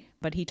day. Right.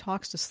 But he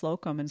talks to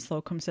Slocum, and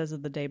Slocum says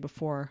of the day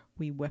before,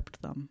 we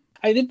whipped them.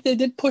 They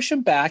did push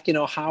him back.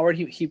 Howard,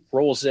 he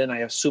rolls in,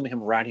 I assume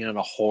him riding on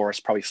a horse,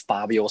 probably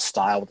Fabio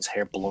style with his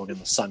hair blowing in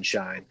the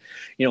sunshine.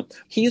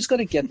 He's going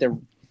to get there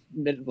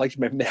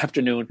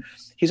mid-afternoon.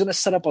 He's going to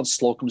set up on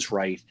Slocum's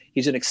right.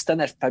 He's going to extend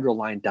that Federal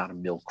line down to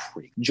Mill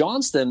Creek.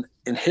 Johnston,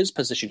 in his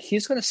position,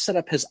 he's going to set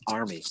up his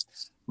army,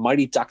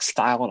 Mighty Duck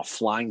style on a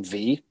flying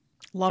V.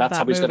 That's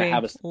how he's going to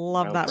have his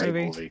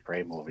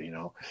Great movie.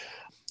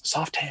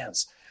 Soft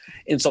hands.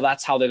 And so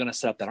that's how they're going to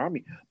set up that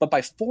army. But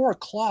by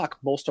 4:00,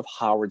 most of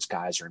Howard's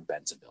guys are in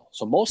Bensenville.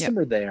 So most of them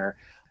are there.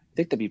 I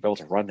think they'd be able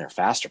to run there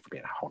faster for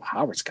being a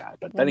Howard's guy.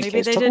 But in any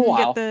case, it took a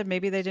while.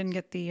 Maybe they didn't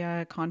get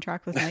the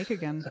contract with Mike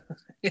again.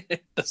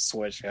 The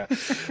switch, yeah.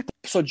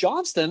 So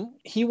Johnston,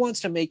 he wants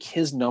to make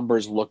his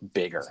numbers look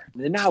bigger.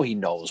 And now he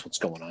knows what's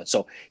going on.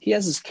 So he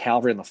has his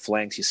cavalry on the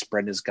flanks. He's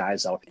spreading his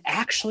guys out. It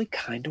actually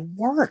kind of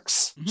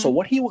works. Mm-hmm. So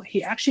what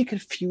he actually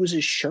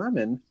confuses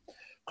Sherman,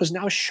 because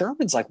now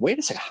Sherman's like, wait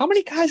a second, how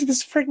many guys does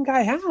this freaking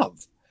guy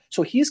have?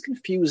 So he's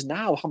confused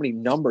now how many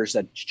numbers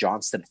that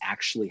Johnston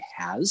actually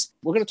has.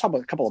 We're going to talk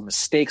about a couple of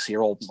mistakes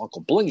here. Old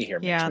Uncle Blingy here.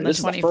 Yeah, on the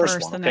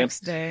 21st, the next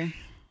day.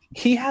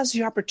 He has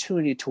the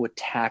opportunity to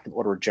attack and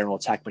order a general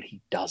attack, but he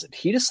doesn't.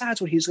 He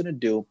decides what he's going to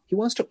do. He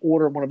wants to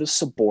order one of his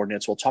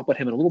subordinates, we'll talk about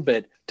him in a little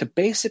bit, to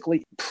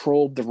basically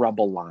probe the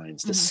rebel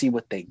lines to see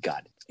what they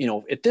got. You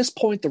know, at this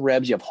point, the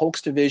Rebs, you have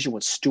Hoke's division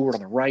with Stewart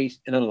on the right,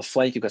 and then on the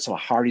flank, you've got some of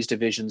Hardy's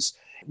divisions.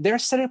 They're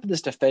setting up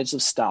this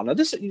defensive style. Now,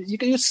 this you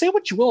can say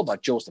what you will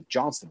about Joseph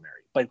Johnston,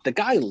 Mary, but the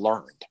guy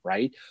learned,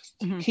 right?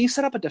 Mm-hmm. He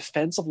set up a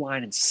defensive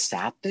line and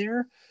sat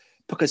there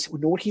because you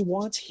know what he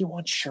wants? He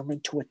wants Sherman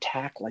to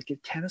attack like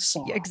at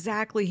Kennesaw. Yeah,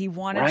 exactly. He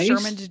wanted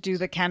Sherman to do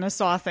the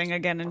Kennesaw thing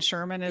again, and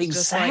Sherman is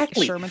just like,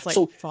 Sherman's like,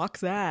 fuck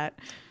that.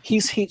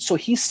 So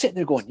he's sitting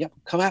there going, yep,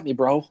 come at me,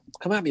 bro.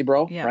 Come at me,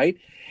 bro. Yeah. Right?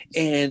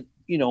 And,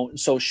 you know,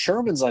 so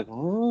Sherman's like,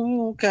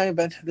 oh, okay,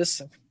 but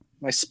this...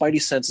 my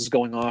spidey sense is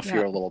going off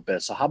here a little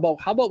bit. So how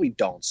about we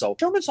don't? So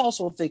Sherman's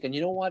also thinking, you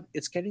know what?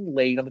 It's getting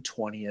late on the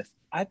 20th.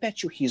 I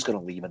bet you he's going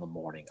to leave in the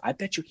morning. I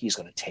bet you he's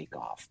going to take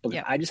off. But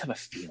I just have a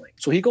feeling.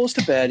 So he goes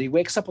to bed. He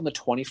wakes up on the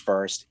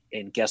 21st.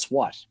 And guess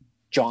what?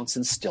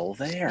 Johnson's still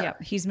there. Yeah,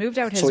 he's moved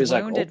out his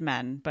wounded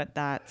men, but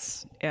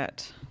that's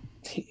it.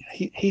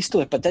 He's still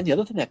there. But then the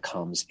other thing that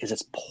comes is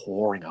it's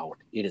pouring out.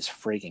 It is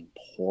frigging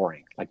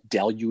pouring. Like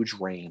deluge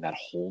rain that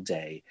whole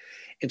day.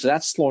 And so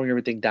that's slowing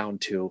everything down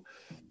too.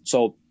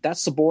 So that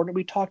subordinate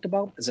we talked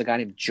about is a guy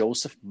named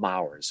Joseph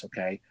Mowers,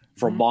 okay?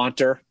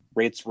 Vermonter,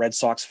 Red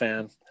Sox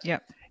fan.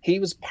 Yep. He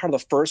was part of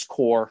the 1st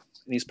Corps,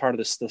 and he's part of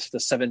the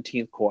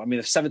 17th Corps. I mean,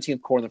 the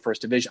 17th Corps in the 1st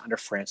Division under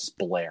Francis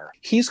Blair.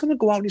 He's going to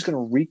go out and he's going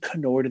to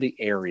reconnoiter the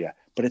area,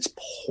 but it's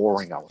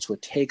pouring out, so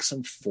it takes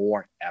him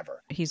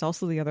forever. He's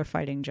also the other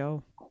Fighting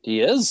Joe.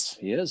 He is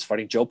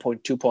Fighting Joe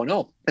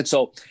 2.0. And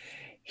so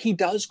he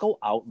does go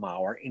out,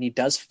 Maurer, and he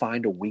does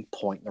find a weak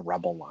point in the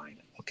rebel line.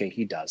 Okay,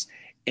 he does.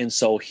 And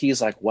so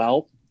he's like,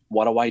 well,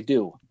 what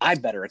do? I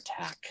better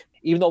attack.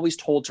 Even though he's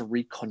told to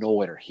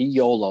reconnoiter, he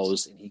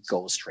YOLOs and he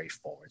goes straight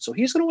forward. So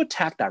he's going to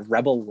attack that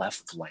rebel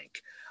left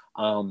flank.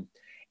 And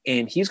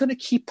he's going to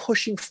keep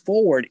pushing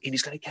forward, and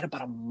he's going to get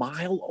about a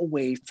mile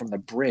away from the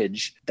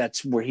bridge.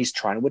 That's where he's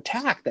trying to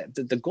attack,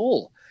 the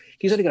goal.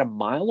 He's going to get a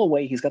mile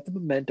away. He's got the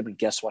momentum, and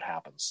guess what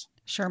happens?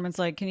 Sherman's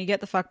like, can you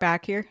get the fuck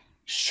back here?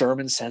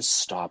 Sherman says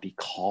stop. He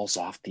calls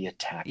off the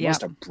attack. Yep.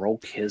 Must have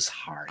broke his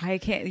heart. I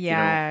can't.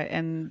 Yeah, you know?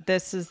 And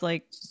this is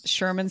like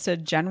Sherman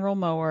said. General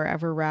Mower,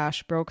 ever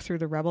rash, broke through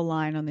the rebel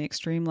line on the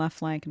extreme left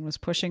flank and was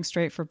pushing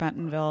straight for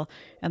Bentonville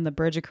and the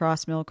bridge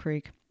across Mill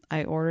Creek.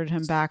 I ordered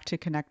him back to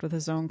connect with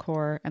his own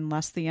corps, and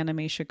lest the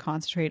enemy should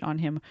concentrate on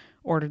him,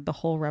 ordered the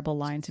whole rebel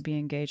line to be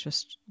engaged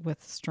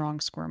with strong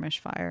skirmish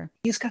fire.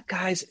 He's got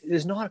guys,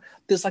 there's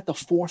like the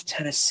 4th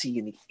Tennessee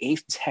and the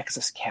 8th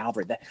Texas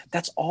Cavalry.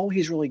 That's all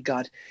he's really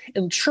got.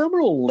 And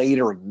Sherman will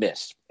later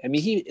admit, I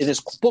mean, in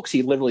his books,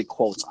 he literally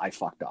quotes, I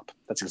fucked up.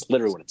 That's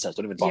literally what it says.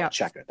 Don't even bother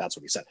checking it. That's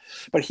what he said.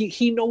 But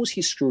he knows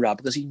he screwed up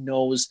because he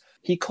knows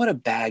he could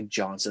have bagged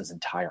Johnson's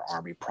entire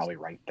army probably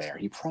right there.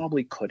 He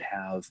probably could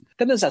have.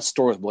 Then there's that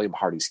story with William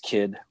Hardy's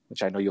kid,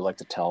 which I know you like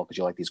to tell because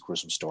you like these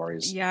gruesome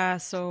stories. Yeah,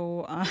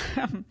 so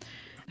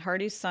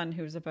Hardy's son,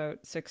 who's about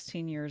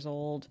 16 years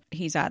old,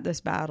 he's at this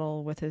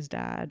battle with his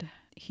dad.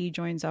 He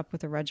joins up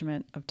with a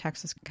regiment of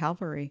Texas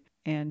Cavalry,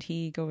 and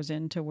he goes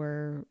into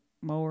where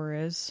Mower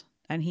is,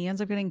 and he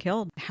ends up getting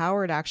killed.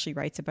 Howard actually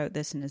writes about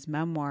this in his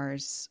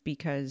memoirs,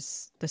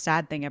 because the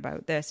sad thing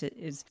about this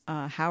is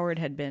Howard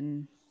had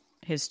been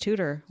his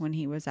tutor when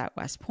he was at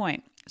West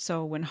Point.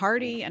 So when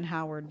Hardy and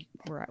Howard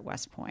were at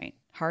West Point,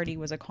 Hardy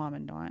was a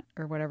commandant,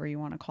 or whatever you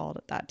want to call it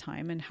at that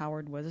time, and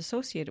Howard was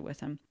associated with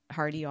him.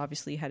 Hardy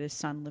obviously had his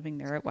son living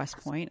there at West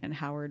Point, and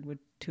Howard would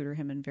tutor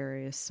him in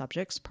various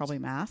subjects, probably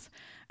math.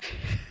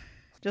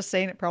 Just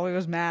saying, it probably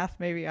was math,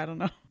 maybe, I don't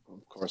know.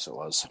 Of course it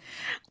was.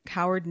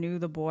 Howard knew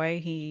the boy.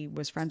 He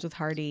was friends with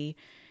Hardy,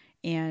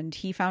 and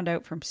he found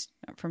out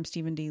from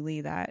Stephen D.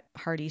 Lee that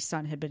Hardy's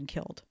son had been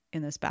killed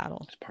in this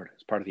battle. It's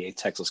part of the 8th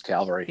Texas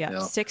Cavalry.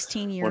 Yeah,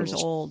 16 years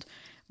old,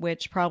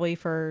 which probably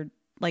for,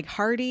 like,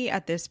 Hardy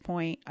at this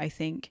point, I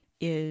think,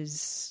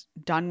 is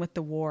done with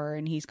the war,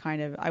 and he's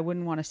kind of, I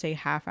wouldn't want to say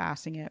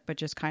half-assing it, but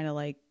just kind of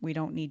like, we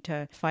don't need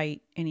to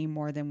fight any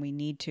more than we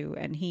need to.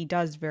 And he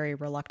does very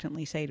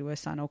reluctantly say to his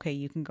son, okay,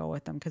 you can go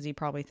with them, because he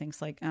probably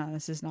thinks like,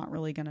 this is not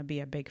really going to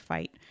be a big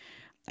fight.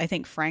 I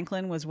think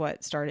Franklin was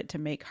what started to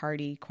make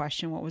Hardy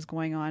question what was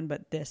going on,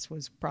 but this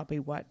was probably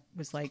what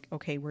was like,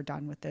 okay, we're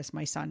done with this.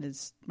 My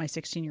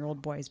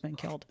 16-year-old boy has been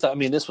killed. So, I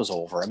mean, this was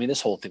over. I mean,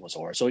 this whole thing was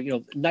over. So,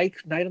 night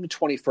on the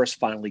 21st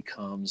finally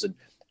comes, and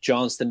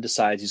Johnston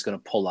decides he's going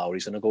to pull out.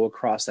 He's going to go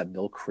across that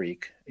Mill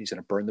Creek. He's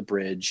going to burn the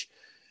bridge.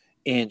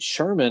 And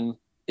Sherman,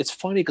 it's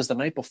funny because the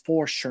night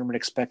before, Sherman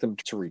expected him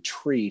to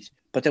retreat.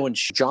 But then when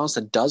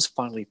Johnston does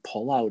finally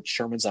pull out,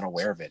 Sherman's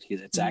unaware of it.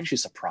 It actually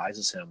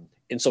surprises him.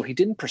 And so he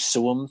didn't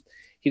pursue him.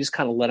 He just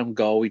kind of let him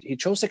go. He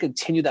chose to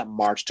continue that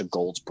march to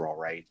Goldsboro,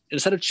 right?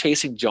 Instead of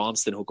chasing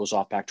Johnston, who goes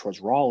off back towards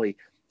Raleigh,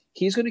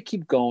 he's going to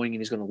keep going,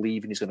 and he's going to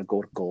leave, and he's going to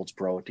go to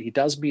Goldsboro. He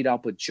does meet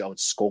up with Joe at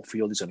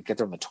Schofield. He's going to get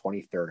there on the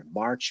 23rd of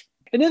March.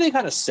 And then they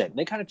kind of sit, and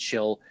they kind of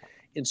chill.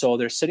 And so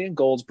they're sitting in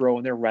Goldsboro,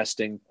 and they're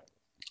resting.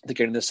 They're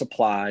getting their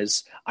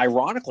supplies.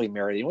 Ironically,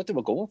 Mary, you know what they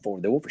were going for?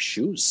 They were going for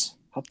shoes.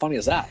 How funny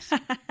is that?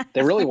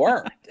 They really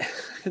were.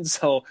 And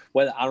so,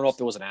 I don't know if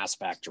there was an ass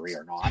factory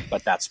or not,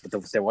 but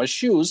there was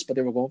shoes, but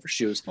they were going for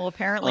shoes. Well,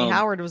 apparently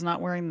Howard was not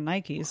wearing the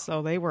Nikes,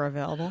 so they were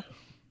available.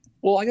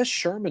 Well, I guess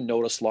Sherman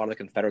noticed a lot of the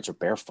Confederates are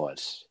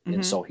barefoot.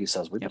 And so he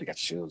says, we better get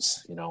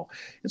shoes, And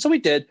so we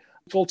did.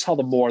 We'll tell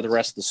them more of the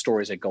rest of the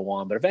stories that go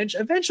on. But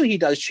eventually he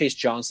does chase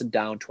Johnston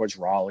down towards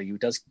Raleigh. He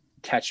does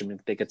catch him, and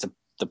they get to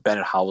the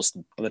Bennett house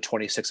on the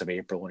 26th of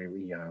April when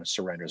he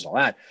surrenders, all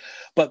that.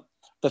 But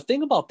the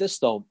thing about this,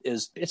 though,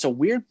 is it's a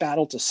weird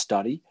battle to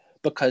study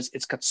because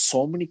it's got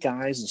so many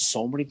guys and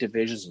so many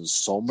divisions and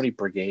so many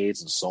brigades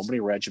and so many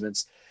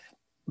regiments,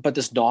 but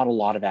there's not a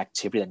lot of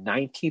activity. The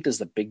 19th is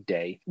the big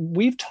day.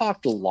 We've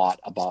talked a lot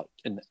about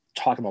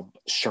talking about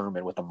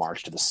Sherman with the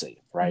March to the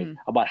Sea, right?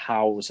 About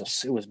how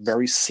it was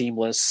very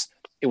seamless.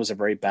 It was a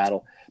very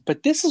battle.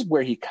 But this is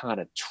where he kind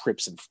of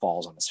trips and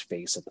falls on his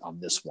face on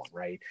this one,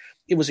 right?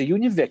 It was a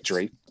Union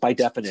victory by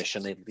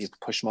definition. They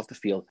pushed him off the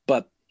field,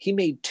 but he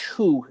made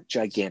two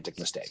gigantic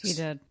mistakes. He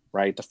did.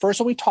 Right? The first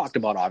one we talked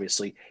about,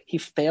 obviously, he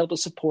failed to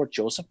support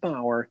Joseph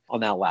Maurer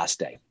on that last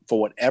day. For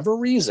whatever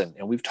reason,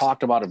 and we've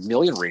talked about a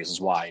million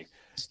reasons why,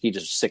 he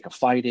just sick of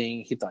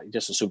fighting. He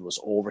just assumed it was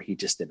over. He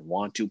just didn't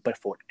want to. But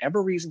for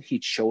whatever reason, he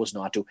chose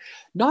not to.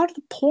 Not to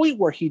the point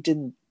where he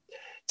didn't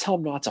tell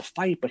him not to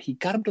fight, but he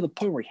got him to the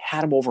point where he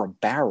had him over a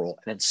barrel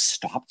and then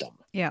stopped him.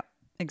 Yeah.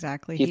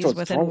 Exactly. He's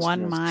within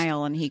 1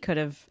 mile and he could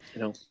have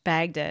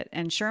bagged it.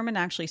 And Sherman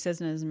actually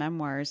says in his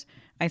memoirs,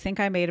 I think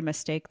I made a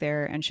mistake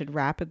there and should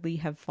rapidly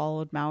have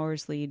followed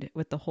Maurer's lead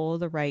with the whole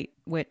of the right,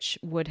 which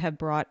would have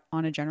brought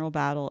on a general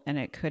battle, and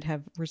it could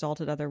have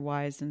resulted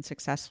otherwise than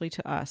successfully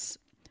to us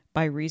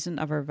by reason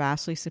of our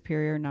vastly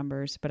superior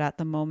numbers. But at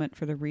the moment,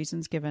 for the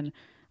reasons given,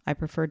 I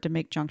preferred to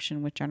make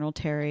junction with General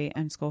Terry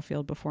and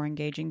Schofield before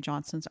engaging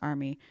Johnston's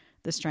army,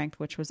 the strength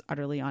which was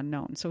utterly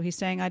unknown. So he's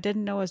saying, I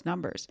didn't know his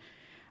numbers.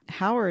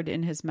 Howard,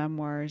 in his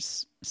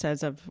memoirs,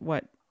 says of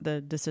what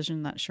the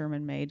decision that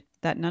Sherman made,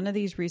 that none of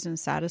these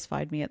reasons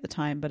satisfied me at the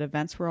time, but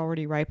events were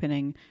already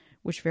ripening,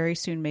 which very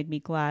soon made me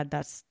glad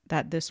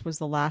that this was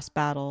the last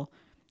battle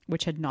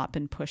which had not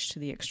been pushed to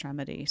the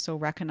extremity. So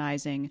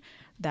recognizing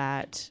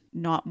that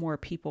not more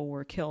people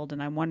were killed.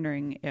 And I'm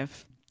wondering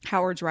if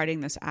Howard's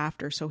writing this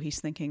after, so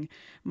he's thinking,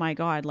 my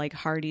God, like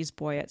Hardy's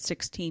boy at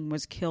 16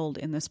 was killed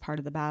in this part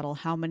of the battle.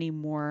 How many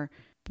more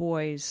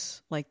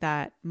boys like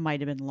that might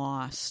have been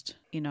lost,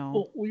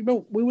 Well, we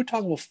were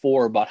talking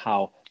before about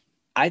how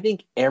I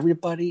think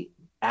everybody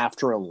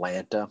after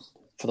Atlanta,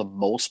 for the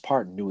most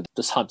part, knew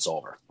this hunt's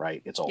over,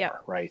 right? It's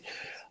over, right?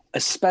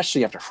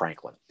 Especially after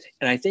Franklin.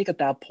 And I think at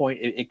that point,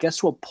 it gets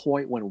to a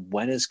point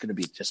when it's going to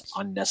be just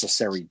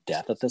unnecessary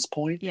death at this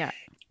point. Yeah.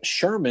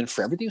 Sherman,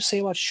 for everything you say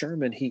about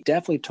Sherman, he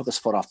definitely took his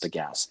foot off the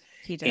gas.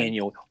 He did.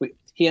 And,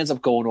 he ends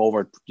up going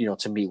over,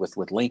 to meet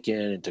with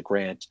Lincoln and to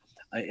Grant.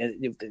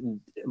 And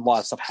a lot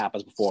of stuff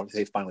happens before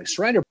they finally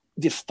surrender.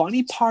 The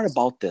funny part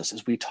about this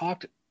is we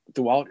talked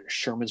throughout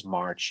Sherman's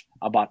march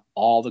about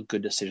all the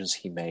good decisions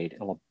he made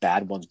and all the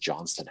bad ones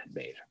Johnston had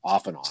made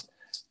off and on,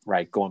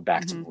 right? Going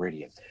back to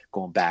Meridian,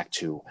 going back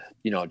to,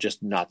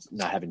 just not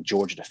having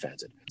Georgia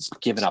defended,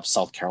 giving up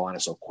South Carolina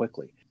so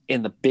quickly.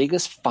 In the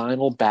biggest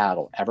final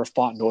battle ever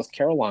fought in North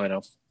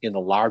Carolina, in the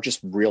largest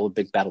real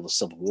big battle of the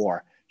Civil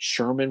War,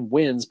 Sherman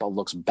wins but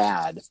looks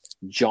bad.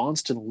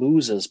 Johnston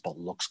loses but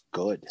looks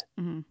good.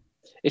 Mm-hmm.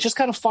 It's just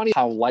kind of funny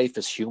how life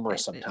is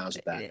humorous sometimes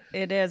with that.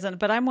 It is.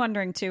 But I'm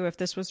wondering, too, if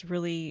this was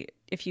really,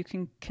 if you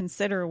can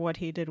consider what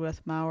he did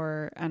with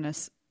Maurer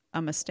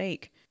a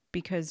mistake.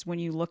 Because when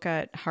you look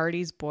at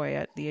Hardy's boy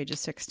at the age of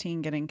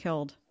 16 getting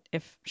killed,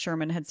 if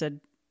Sherman had said,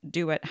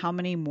 do it, how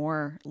many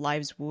more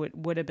lives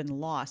would have been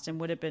lost and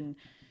would have been,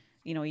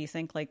 you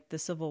think like the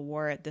Civil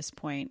War at this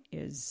point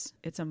it's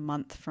a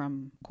month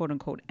from quote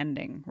unquote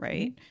ending,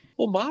 right?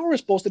 Well, Maurer was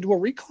supposed to do a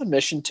recon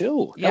mission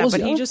too. Yeah,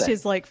 but he just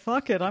is like,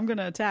 fuck it, I'm going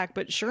to attack.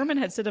 But Sherman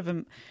had said of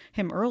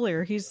him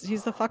earlier, he's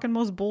the fucking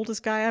most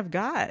boldest guy I've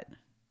got.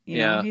 You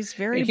know, he's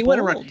very bold.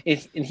 Went around,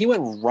 and he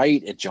went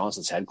right at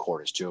Johnston's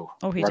headquarters too.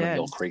 Oh, he right did. At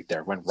Mill Creek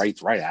there, went right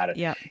at it.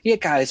 Yeah, he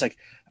had guys like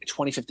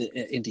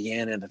 25th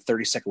Indiana and the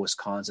 32nd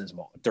Wisconsin,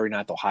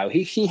 39th Ohio.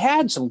 He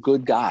had some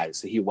good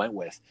guys that he went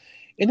with.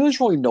 And there was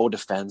really no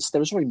defense. There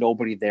was really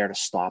nobody there to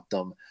stop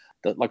them.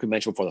 Like we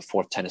mentioned before, the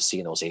 4th Tennessee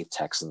and those 8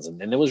 Texans, and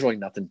there was really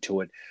nothing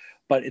to it.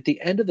 But at the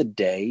end of the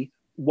day,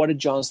 what did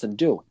Johnston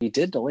do? He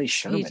did delay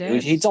Sherman.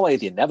 He delayed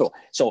the inevitable.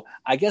 So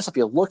I guess if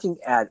you're looking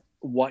at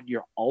what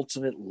your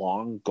ultimate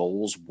long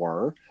goals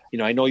were,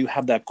 I know you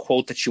have that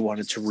quote that you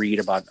wanted to read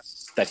about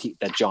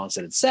that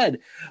Johnston had said,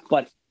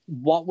 but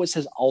what was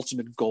his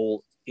ultimate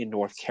goal in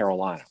North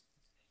Carolina?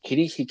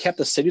 He kept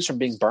the cities from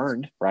being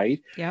burned,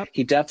 right? Yep.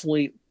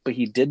 But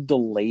he did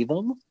delay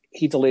them.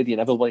 He delayed the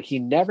inevitable. He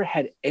never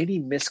had any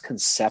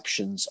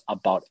misconceptions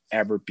about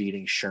ever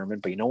beating Sherman.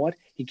 But you know what?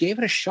 He gave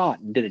it a shot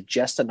and did it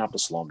just enough to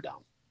slow him down.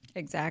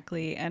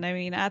 Exactly. And I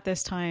mean, at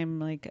this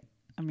time,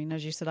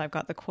 as you said, I've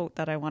got the quote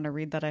that I want to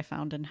read that I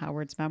found in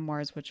Howard's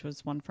memoirs, which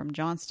was one from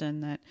Johnston,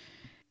 that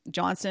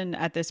Johnston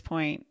at this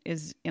point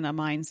is in a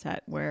mindset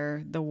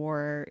where the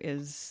war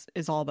is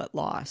all but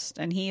lost.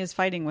 And he is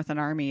fighting with an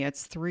army.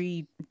 It's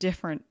 3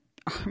 different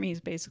armies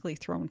basically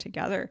thrown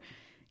together.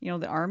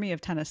 The Army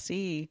of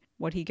Tennessee,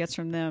 what he gets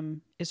from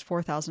them is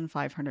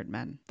 4,500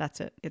 men.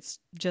 That's it. It's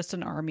just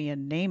an army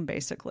in name,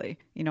 basically,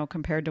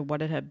 compared to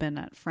what it had been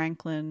at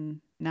Franklin,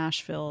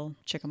 Nashville,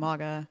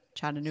 Chickamauga,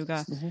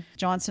 Chattanooga. Mm-hmm.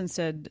 Johnston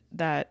said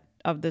that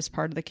of this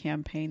part of the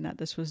campaign, that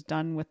this was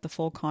done with the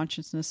full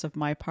consciousness of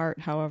my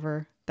part,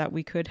 however, that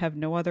we could have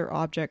no other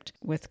object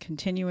with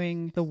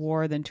continuing the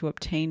war than to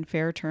obtain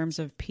fair terms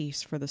of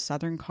peace, for the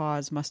Southern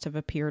cause must have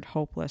appeared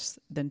hopeless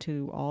than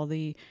to all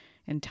the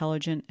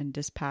intelligent and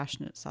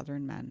dispassionate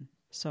Southern men.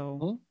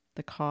 So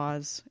the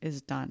cause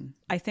is done.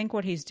 I think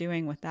what he's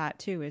doing with that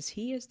too is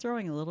he is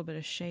throwing a little bit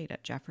of shade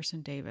at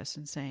Jefferson Davis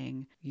and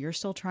saying, you're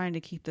still trying to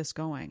keep this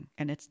going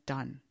and it's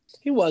done.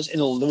 He was, and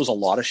there was a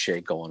lot of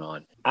shade going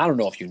on. I don't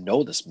know if you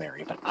know this,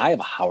 Mary, but I have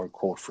a Howard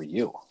quote for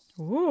you.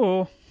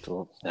 Ooh.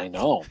 I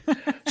know.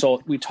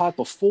 So we talked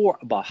before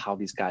about how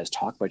these guys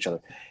talk about each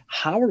other.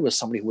 Howard was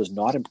somebody who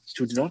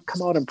did not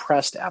come out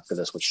impressed after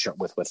this with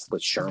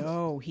Sherman.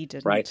 No, he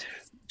didn't. Right.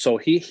 So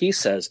he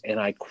says, and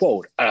I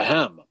quote,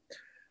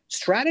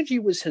 strategy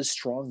was his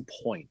strong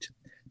point.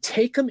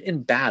 Take him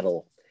in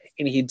battle,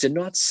 and he did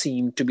not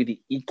seem to be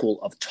the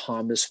equal of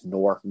Thomas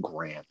nor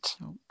Grant.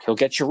 Oh. He'll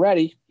get you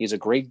ready. He's a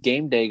great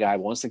game day guy.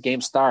 Once the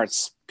game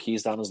starts,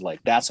 peas down his leg.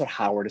 That's what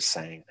Howard is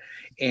saying.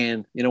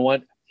 And you know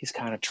what? He's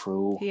kind of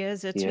true. He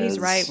is. He's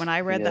right. When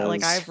I read that,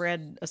 I've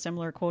read a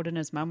similar quote in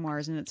his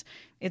memoirs, and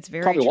it's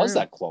very probably true. Was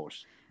that quote.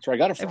 That's where I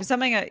got it from. It was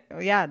something.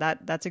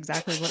 That's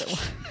exactly what it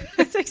was.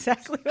 That's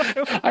exactly what it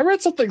was. I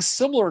read something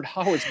similar in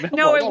Howard's memoir.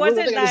 No, it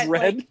wasn't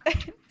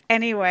that.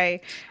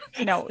 Anyway,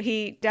 no,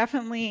 he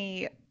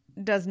definitely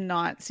does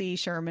not see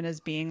Sherman as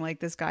being like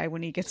this guy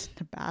when he gets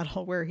into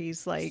battle, where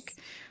he's like,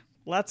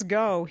 "Let's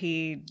go."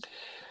 He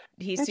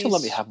Can't you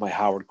let me have my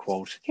Howard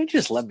quote? Can't you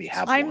just let me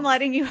have one? I'm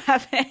letting you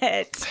have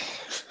it.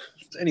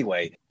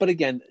 Anyway, but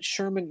again,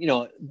 Sherman,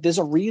 there's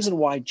a reason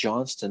why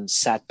Johnston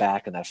sat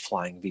back in that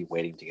flying V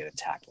waiting to get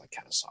attacked like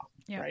Kennesaw,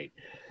 right?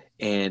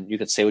 And you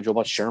could say what you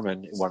about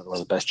Sherman, one of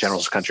the best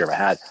generals the country ever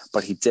had,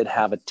 but he did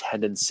have a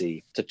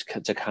tendency to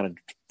kind of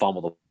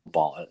fumble the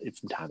ball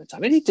from time to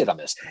time. And he did on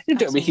this.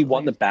 He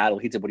won the battle.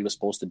 He did what he was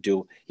supposed to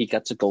do. He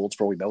got to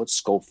Goldsboro. We met with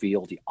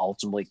Schofield. He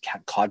ultimately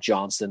caught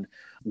Johnston.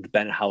 The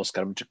Bennett House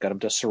got him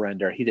to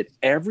surrender. He did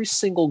every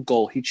single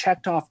goal. He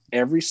checked off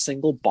every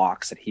single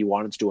box that he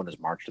wanted to do on his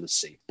march to the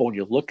sea. But when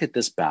you look at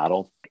this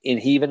battle, and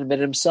he even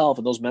admitted himself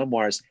in those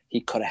memoirs,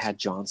 he could have had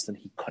Johnston.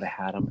 He could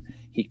have had him.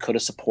 He could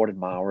have supported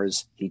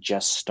Mowers. He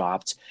just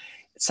stopped.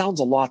 It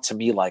sounds a lot to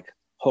me like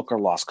Hooker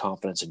lost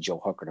confidence in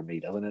Joe Hooker to me,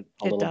 doesn't it?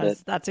 A little bit.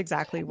 That's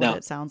exactly what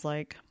it sounds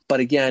like. But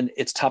again,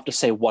 it's tough to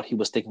say what he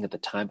was thinking at the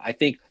time. I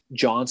think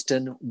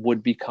Johnston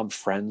would become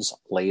friends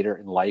later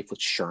in life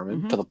with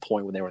Sherman to the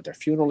point when they were at their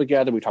funeral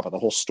together. We talked about the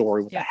whole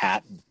story with the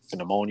hat and the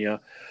pneumonia.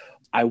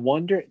 I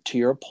wonder, to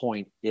your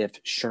point, if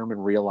Sherman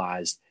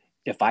realized,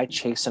 if I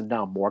chase him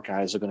down, more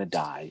guys are going to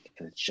die,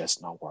 and it's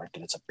just not worth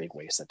it. It's a big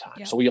waste of time.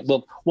 Yeah. So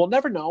we'll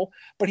never know.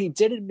 But he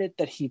did admit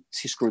that he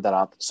screwed that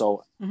up.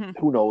 So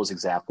who knows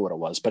exactly what it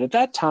was. But at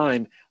that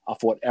time,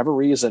 for whatever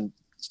reason,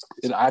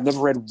 and I've never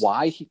read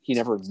why he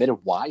never admitted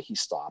why he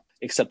stopped,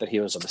 except that he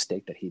was a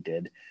mistake that he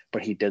did.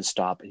 But he did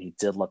stop, and he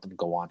did let them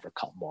go on for a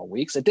couple more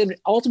weeks. It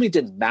ultimately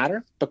didn't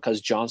matter, because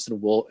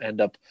Johnston will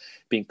end up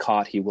being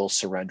caught. He will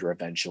surrender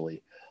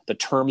eventually. The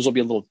terms will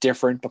be a little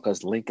different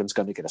because Lincoln's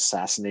going to get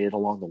assassinated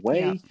along the way.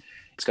 Yeah.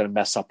 It's going to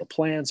mess up the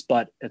plans.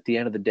 But at the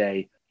end of the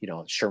day,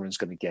 Sherman's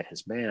going to get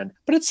his man.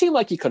 But it seemed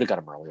like he could have got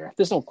him earlier.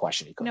 There's no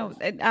question he could have.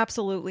 No,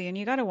 absolutely. And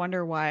you got to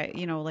wonder why,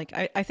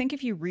 I think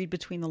if you read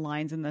between the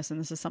lines in this, and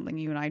this is something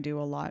you and I do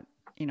a lot,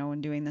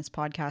 in doing this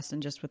podcast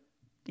and just with,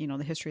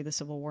 the history of the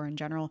Civil War in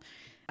general,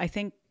 I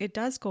think it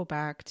does go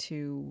back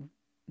to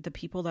the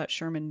people that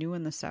Sherman knew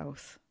in the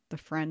South, the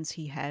friends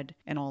he had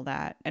and all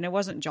that. And it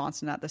wasn't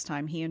Johnston at this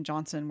time. He and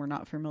Johnston were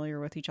not familiar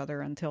with each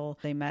other until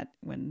they met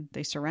when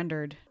they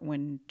surrendered.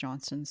 When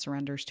Johnston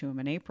surrenders to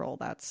him in April,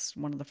 that's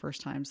one of the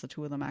first times the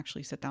two of them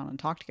actually sit down and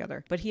talk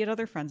together. But he had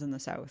other friends in the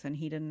South, and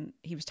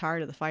he was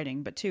tired of the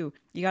fighting. But two,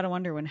 you got to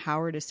wonder when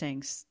Howard is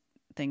saying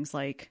things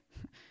like,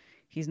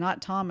 he's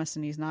not Thomas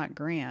and he's not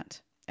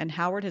Grant. And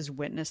Howard has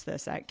witnessed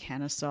this at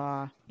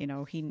Kennesaw. You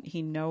know,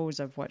 he knows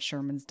of what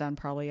Sherman's done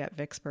probably at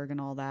Vicksburg and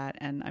all that.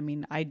 And I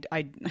mean, I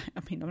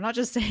mean, I'm not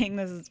just saying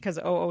this because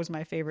O.O. is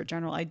my favorite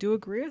general. I do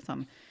agree with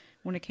him.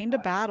 When it came to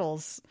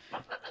battles,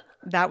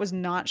 that was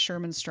not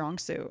Sherman's strong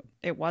suit.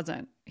 It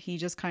wasn't. He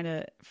just kind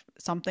of,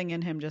 something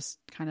in him just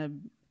kind of,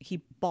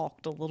 he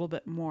balked a little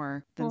bit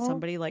more than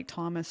somebody like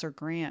Thomas or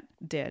Grant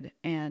did.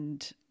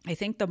 And I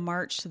think the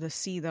march to the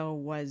sea, though,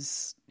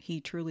 was,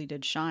 he truly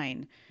did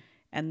shine.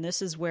 And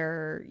this is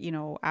where, you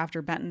know,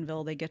 after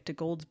Bentonville, they get to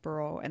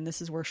Goldsboro. And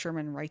this is where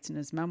Sherman writes in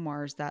his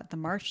memoirs that the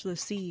march to the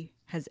sea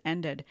has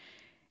ended.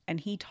 And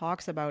he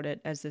talks about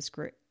it as this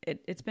great,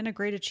 it's been a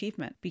great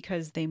achievement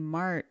because they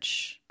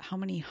march how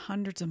many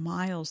hundreds of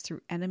miles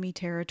through enemy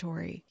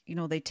territory. You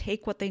know, they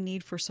take what they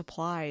need for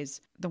supplies.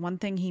 The one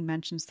thing he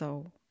mentions,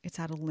 though, it's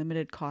at a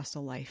limited cost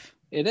of life.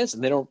 It is.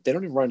 And they don't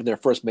even run to their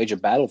first major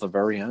battle at the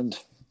very end.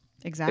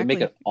 Exactly. They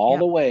make it all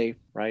the way,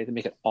 right? They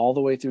make it all the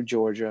way through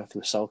Georgia,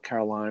 through South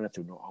Carolina,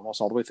 through almost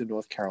all the way through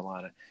North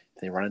Carolina.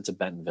 They run into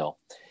Bentonville.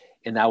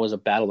 And that was a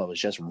battle that was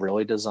just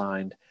really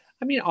designed.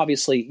 I mean,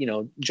 obviously, you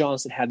know,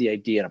 Johnston had the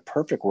idea in a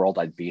perfect world,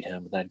 I'd beat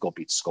him, and then I'd go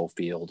beat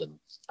Schofield, and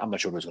I'm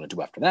not sure what he was going to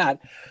do after that.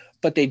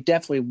 But they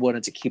definitely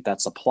wanted to keep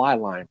that supply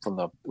line from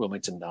the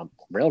Wilmington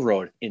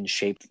Railroad in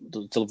shape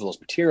to deliver those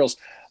materials.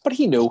 But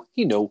he knew.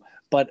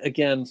 But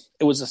again,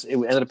 it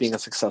ended up being a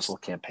successful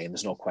campaign.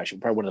 There's no question.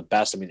 Probably one of the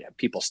best. I mean,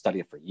 people study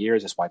it for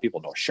years. That's why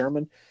people know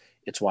Sherman.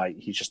 It's why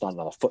he's just not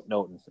another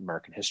footnote in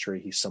American history.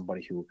 He's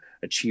somebody who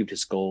achieved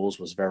his goals,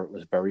 was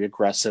very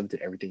aggressive,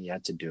 did everything he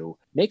had to do.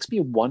 Makes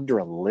me wonder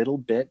a little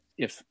bit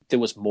if there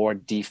was more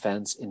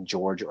defense in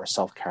Georgia or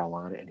South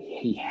Carolina, and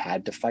he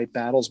had to fight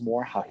battles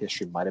more, how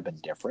history might have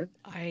been different.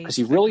 Because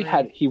he really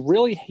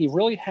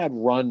had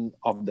run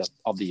of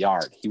the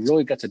yard. He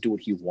really got to do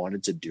what he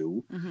wanted to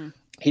do. Mm-hmm.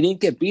 He didn't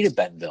get beat at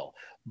Bentonville,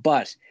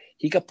 but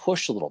he got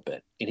pushed a little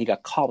bit, and he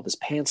got caught with his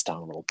pants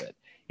down a little bit.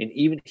 And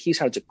even he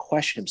started to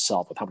question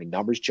himself with how many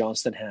numbers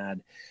Johnston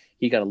had.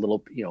 He got a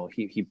little, you know,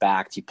 he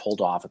backed, he pulled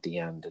off at the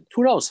end. And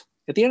who knows?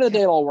 At the end of the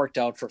day, it all worked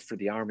out for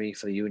the Army,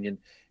 for the Union.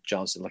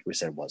 Johnston, like we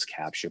said, was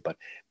captured, but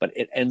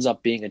it ends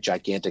up being a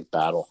gigantic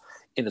battle.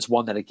 And it's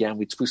one that, again,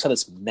 we've said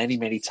this many,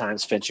 many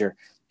times, Fincher.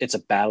 It's a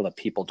battle that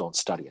people don't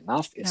study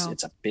enough.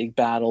 It's a big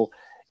battle.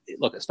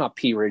 Look, it's not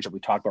Pea Ridge that we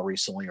talked about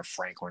recently or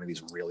Frank, one of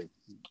these really,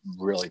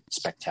 really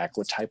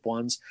spectacular type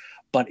ones.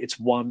 But it's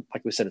one,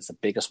 like we said, it's the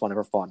biggest one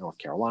ever fought in North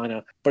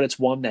Carolina. But it's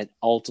one that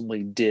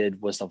ultimately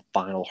was the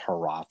final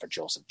hurrah for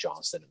Joseph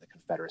Johnston and the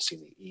Confederacy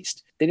in the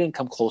East. They didn't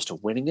come close to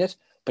winning it.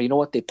 But you know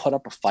what? They put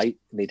up a fight,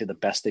 and they did the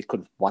best they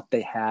could with what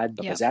they had,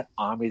 because that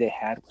army they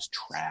had was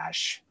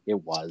trash.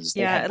 It was.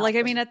 Yeah, like,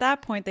 I mean, at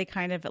that point, they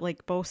kind of,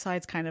 like, both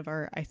sides kind of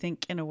are, I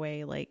think, in a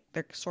way, like,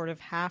 they're sort of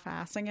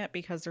half-assing it,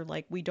 because they're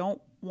like, we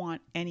don't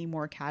want any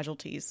more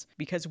casualties,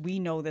 because we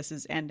know this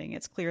is ending.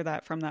 It's clear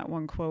that from that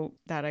one quote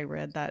that I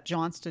read, that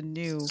Johnston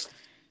knew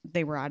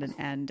they were at an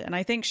end. And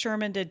I think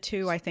Sherman did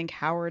too. I think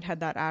Howard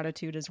had that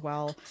attitude as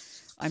well.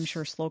 I'm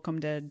sure Slocum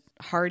did.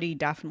 Hardee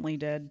definitely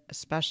did,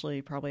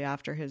 especially probably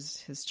after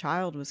his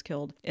child was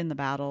killed in the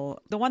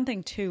battle. The one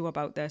thing too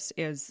about this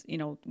is, you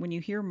know, when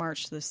you hear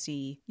March to the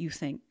Sea, you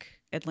think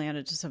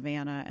Atlanta to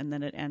Savannah, and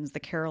then it ends. The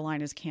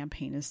Carolinas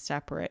campaign is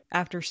separate.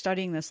 After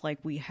studying this like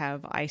we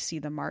have, I see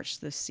the March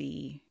to the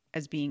Sea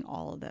as being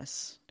all of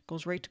this. It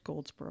goes right to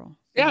Goldsboro.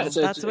 Yeah,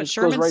 that's what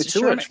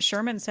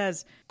Sherman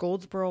says.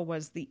 Goldsboro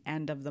was the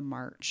end of the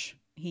march.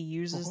 He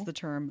uses the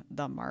term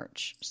the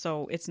march.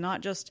 So it's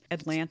not just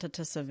Atlanta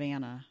to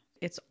Savannah.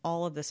 It's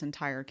all of this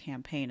entire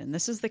campaign. And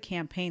this is the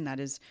campaign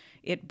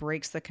it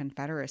breaks the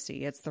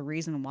Confederacy. It's the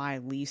reason why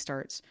he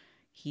starts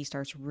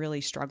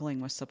really struggling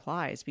with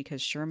supplies,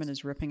 because Sherman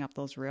is ripping up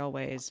those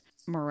railways.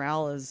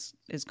 Morale is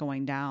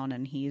going down,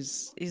 and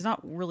he's not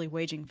really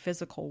waging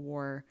physical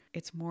war.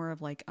 It's more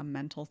of like a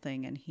mental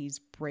thing, and he's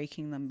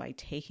breaking them by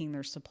taking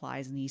their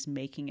supplies, and he's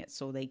making it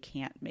so they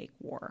can't make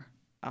war.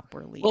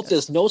 Well,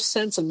 there's no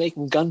sense in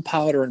making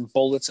gunpowder and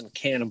bullets and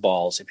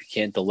cannonballs if you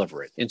can't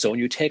deliver it. And so when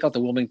you take out the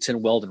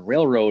Wilmington-Weldon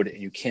Railroad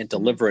and you can't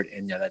deliver it,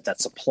 and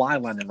that supply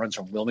line that runs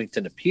from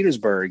Wilmington to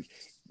Petersburg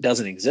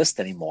doesn't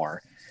exist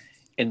anymore,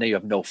 and then you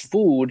have no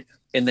food,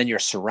 and then you're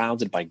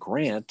surrounded by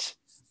Grant.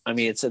 I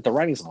mean, it's the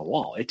writing's on the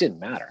wall. It didn't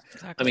matter.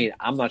 Exactly. I mean,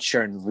 I'm not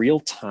sure in real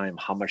time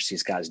how much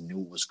these guys knew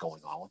what was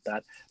going on with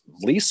that.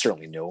 Lee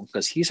certainly knew,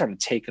 because he started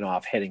taking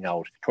off, heading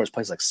out towards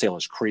places like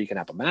Sailor's Creek and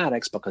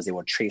Appomattox, because they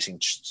were chasing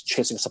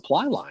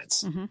supply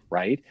lines,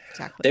 right?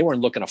 Exactly. They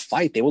weren't looking to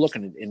fight. They were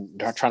looking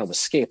trying to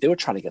escape. They were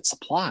trying to get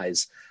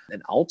supplies.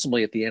 And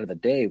ultimately, at the end of the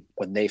day,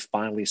 when they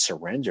finally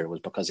surrendered, it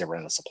was because they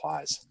ran out of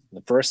supplies.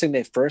 The first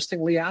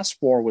thing Lee asked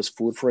for was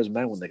food for his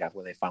men when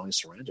they finally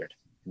surrendered.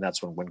 And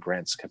that's when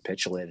Grant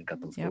capitulated and got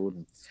them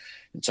food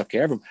and took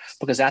care of them,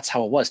 because that's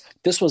how it was.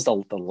 This was the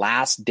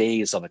last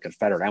days of the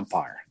Confederate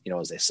Empire,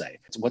 as they say.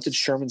 So what did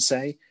Sherman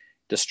say?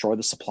 Destroy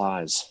the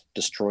supplies,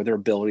 destroy their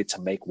ability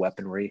to make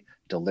weaponry,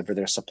 deliver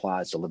their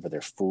supplies, deliver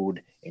their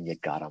food, and you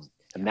got them.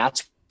 And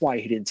that's why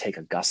he didn't take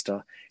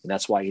Augusta, and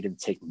that's why he didn't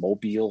take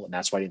Mobile, and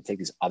that's why he didn't take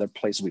these other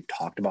places we've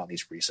talked about in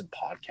these recent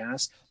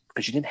podcasts,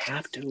 because you didn't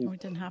have to. We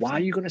didn't have Why to. are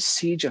you going to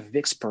siege a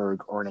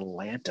Vicksburg or an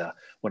Atlanta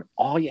when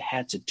all you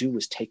had to do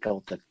was take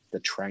out the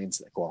trains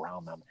that go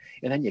around them,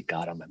 and then you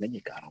got them,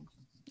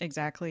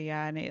 Exactly,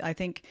 yeah. And I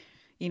think,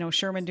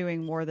 Sherman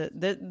doing war,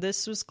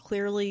 this was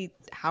clearly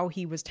how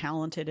he was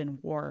talented in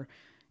war,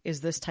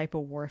 is this type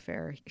of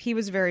warfare. He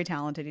was very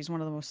talented. He's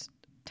one of the most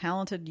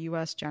talented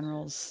U.S.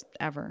 generals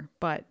ever.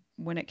 But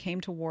when it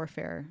came to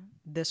warfare,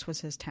 this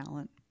was his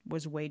talent,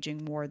 was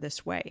waging war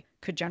this way.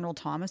 Could General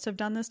Thomas have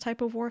done this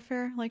type of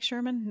warfare like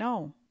Sherman?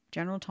 No.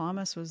 General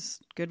Thomas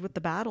was good with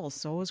the battles.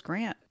 So was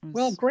Grant.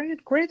 Well,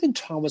 Grant and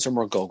Thomas are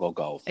more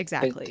go.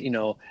 Exactly.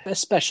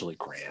 Especially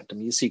Grant. I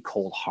mean, you see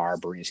Cold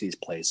Harbor, you see these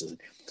places.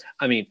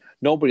 I mean,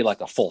 nobody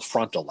like a full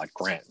frontal like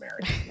Grant,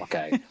 Mary.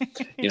 Okay.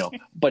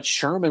 But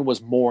Sherman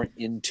was more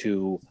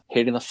into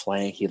hitting the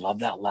flank. He loved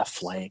that left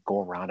flank,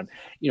 go around him.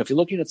 If you're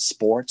looking at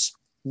sports,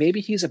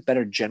 maybe he's a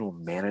better general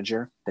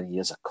manager than he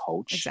is a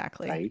coach.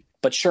 Exactly. Right.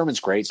 But Sherman's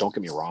great. Don't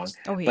get me wrong.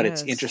 Oh, he but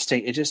is. It's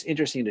interesting. It's just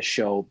interesting to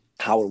show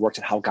how it works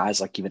and how guys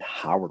like even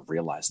Howard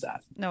realize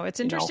that. No, it's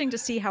interesting to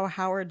see how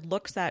Howard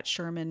looks at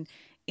Sherman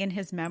in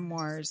his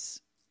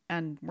memoirs.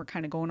 And we're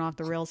kind of going off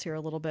the rails here a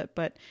little bit,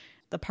 but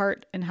the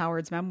part in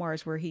Howard's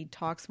memoirs where he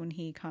talks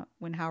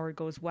when Howard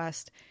goes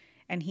west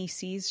and he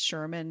sees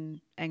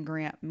Sherman and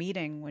Grant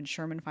meeting when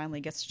Sherman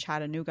finally gets to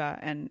Chattanooga,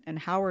 and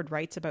Howard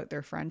writes about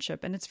their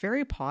friendship, and it's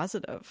very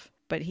positive.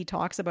 But he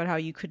talks about how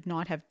you could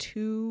not have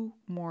two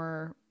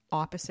more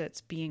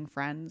opposites being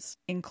friends,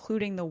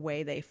 including the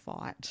way they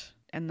fought.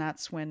 And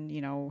that's when,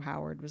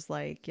 Howard was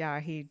like, yeah,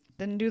 he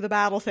didn't do the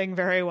battle thing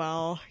very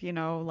well,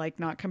 like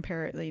not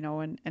compare it,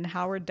 and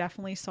Howard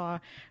definitely saw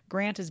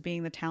Grant as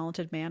being the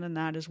talented man in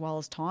that, as well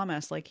as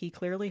Thomas. Like, he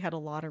clearly had a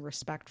lot of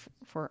respect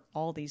for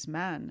all these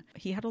men.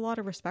 He had a lot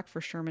of respect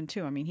for Sherman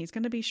too. I mean, he's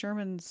going to be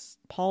Sherman's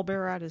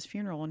pallbearer at his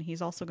funeral, and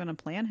he's also going to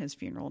plan his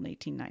funeral in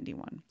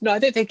 1891. No, I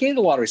think they gained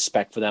a lot of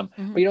respect for them.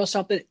 Mm-hmm. But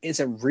something, is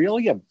it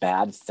really a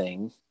bad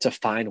thing to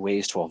find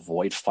ways to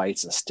avoid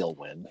fights and still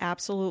win?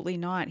 Absolutely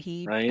not.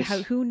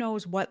 Who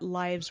knows what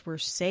lives were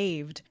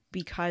saved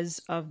because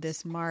of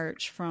this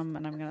march from,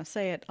 and I'm going to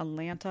say it,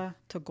 Atlanta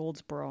to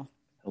Goldsboro.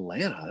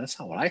 Atlanta? That's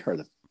not what I heard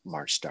the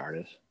march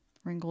started.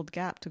 Ringgold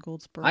Gap to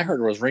Goldsboro. I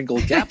heard it was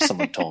Ringgold Gap,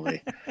 someone told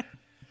me.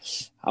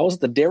 I was at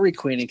the Dairy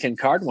Queen in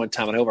Kincardine one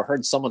time and I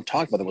overheard someone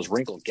talk about it was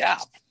Ringgold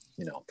Gap,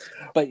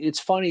 But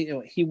it's funny,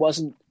 he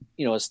wasn't,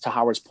 as to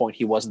Howard's point,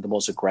 he wasn't the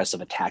most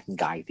aggressive attacking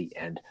guy at the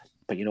end.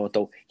 But you know what,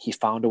 though? He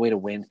found a way to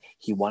win.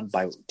 He won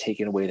by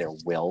taking away their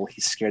will.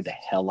 He scared the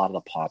hell out of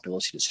the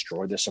populace. He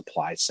destroyed their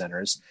supply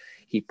centers.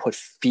 He put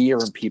fear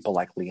in people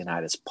like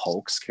Leonidas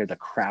Polk, scared the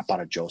crap out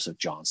of Joseph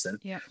Johnston,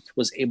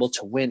 was able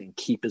to win and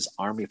keep his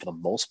army for the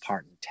most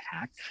part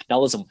intact.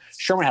 Now, listen,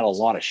 Sherman had a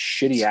lot of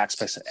shitty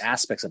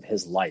aspects of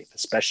his life,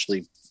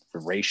 especially the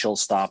racial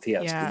stuff. He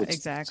had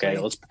exactly. Okay,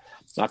 I'm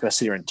not going to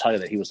sit here and tell you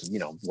that he was,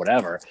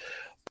 whatever.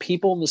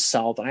 People in the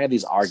South, and I had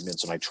these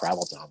arguments when I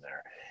traveled down there.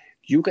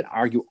 You could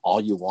argue all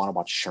you want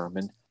about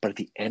Sherman, but at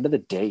the end of the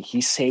day,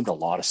 he saved a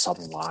lot of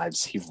Southern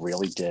lives. He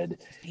really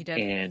did. He did.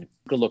 And you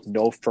could look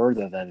no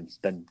further than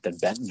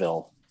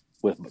Bentonville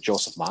with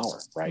Joseph Maurer,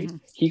 right? Mm-hmm.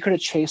 He could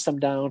have chased them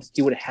down.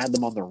 He would have had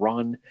them on the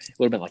run. It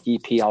would have been like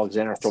E.P.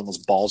 Alexander throwing those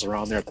balls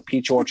around there at the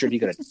peach orchard. He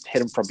could have hit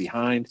them from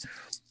behind.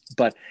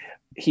 But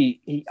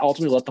he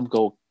ultimately let them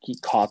go. He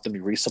caught them. He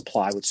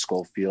resupplied with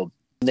Schofield.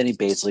 And then he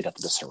basically got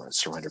them to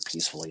surrender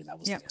peacefully, and that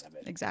was the end of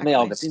it. Exactly. And they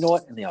all get,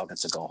 and they all get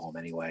to go home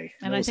anyway.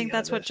 And I think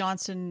that's what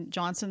Johnson,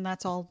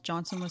 that's all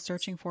Johnson was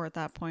searching for at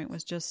that point,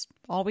 was just,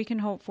 all we can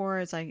hope for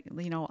is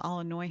I'll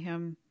annoy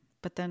him,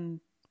 but then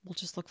we'll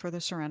just look for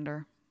the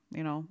surrender,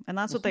 and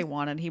that's what they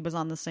wanted. He was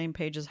on the same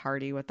page as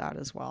Hardee with that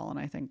as well. And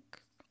I think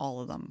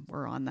all of them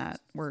were on that.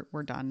 We're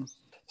done.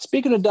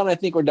 Speaking of done, I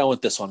think we're done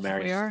with this one,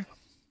 Mary. We are.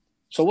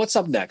 So what's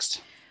up next?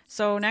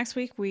 So next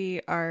week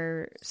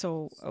a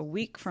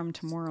week from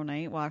tomorrow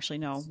night, well, actually,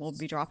 no, we'll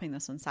be dropping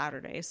this on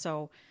Saturday.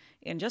 So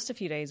in just a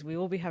few days, we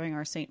will be having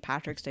our St.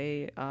 Patrick's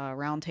Day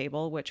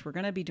roundtable, which we're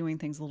going to be doing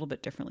things a little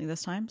bit differently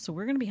this time. So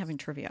we're going to be having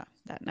trivia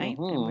that night,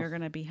 and we're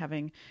going to be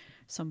having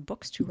some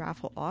books to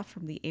raffle off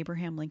from the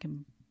Abraham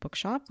Lincoln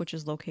Bookshop, which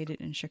is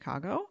located in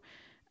Chicago.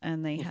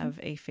 And they have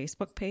a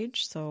Facebook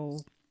page,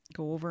 so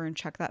go over and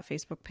check that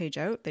Facebook page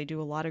out. They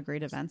do a lot of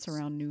great events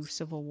around new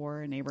Civil War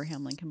and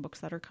Abraham Lincoln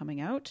books that are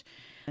coming out.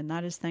 And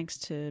that is thanks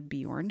to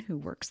Bjorn, who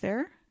works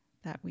there,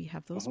 that we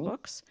have those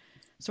books.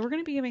 So we're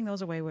going to be giving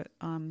those away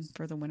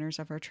for the winners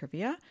of our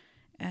trivia.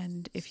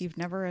 And if you've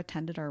never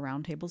attended our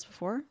roundtables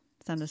before,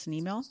 send us an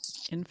email,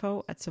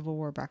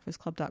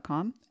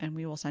 info@civilwarbreakfastclub.com, and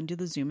we will send you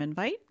the Zoom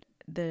invite.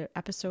 The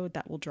episode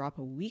that will drop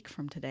a week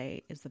from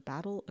today is the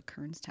Battle of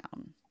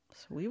Kernstown.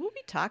 So we will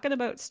be talking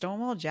about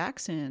Stonewall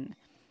Jackson.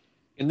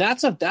 And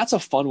that's a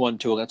fun one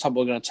too. We're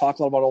going to talk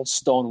a lot about old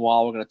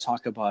Stonewall. We're going to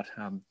talk about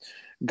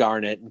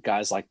Garnett and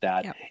guys like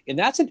that. Yep. And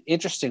that's an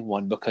interesting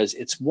one because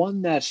it's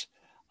one that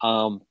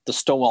the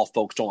Stonewall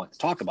folks don't like to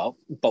talk about,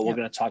 but we're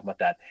going to talk about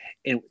that.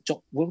 And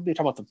we'll be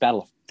talking about the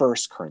Battle of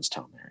First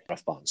Kernstown.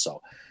 Have fun.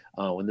 So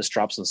when this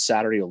drops on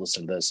Saturday, you'll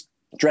listen to this.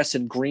 Dress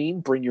in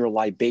green, bring your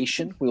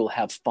libation. We will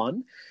have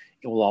fun.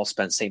 we'll all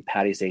spend St.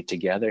 Paddy's Day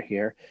together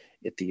here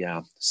at the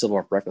Civil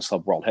War Breakfast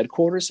Club World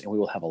Headquarters, and we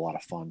will have a lot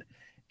of fun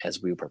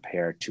as we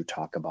prepare to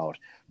talk about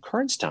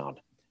Kernstown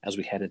as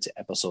we head into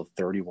episode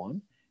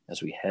 31,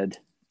 as we head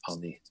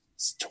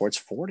towards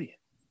 40.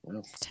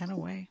 Wow. 10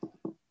 away.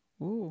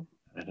 Ooh.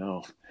 I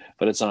know,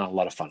 but it's a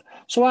lot of fun.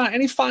 So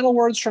any final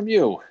words from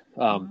you,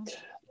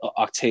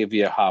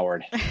 Octavia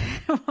Howard?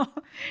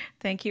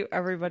 Thank you,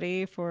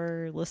 everybody,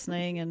 for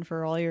listening and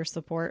for all your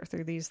support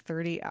through these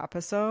 30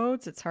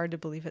 episodes. It's hard to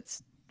believe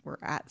we're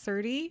at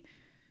 30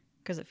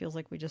 because it feels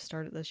like we just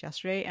started this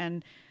yesterday.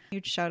 And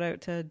huge shout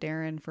out to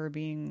Darren for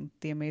being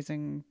the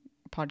amazing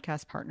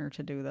podcast partner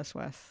to do this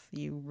with.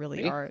 You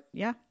really are.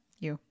 Yeah,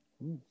 you.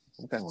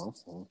 Okay, well,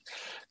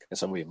 I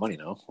guess I'm gonna get money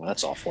now. Well,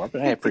 that's all for it,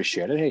 but I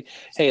appreciate it.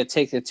 Hey, it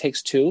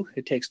takes two.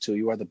 It takes two.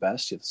 You are the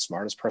best. You're the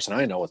smartest person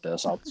I know at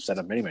this. I'll said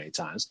it many, many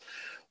times.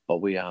 But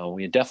we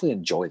definitely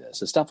enjoy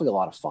this. It's definitely a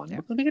lot of fun.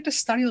 Yeah. We get to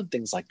study on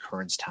things like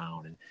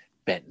Kernstown and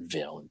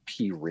Bentonville and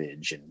Pea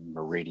Ridge and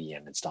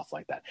Meridian and stuff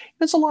like that.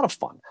 It's a lot of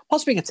fun.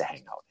 Plus, we get to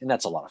hang out, and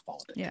that's a lot of fun.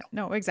 Yeah,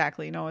 no,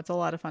 exactly. No, it's a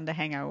lot of fun to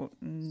hang out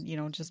and,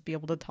 just be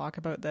able to talk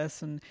about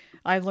this. And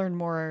I've learned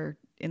more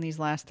in these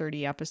last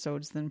 30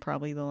 episodes than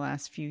probably the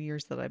last few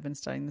years that I've been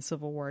studying the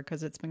Civil War,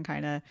 because it's been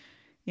kind of,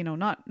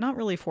 not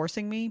really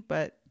forcing me,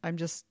 but I'm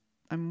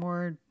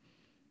more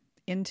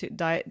into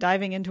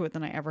diving into it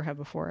than I ever have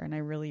before, and I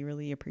really,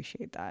 really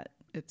appreciate that.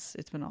 It's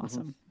been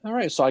awesome. Mm-hmm. All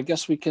right, so I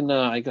guess we can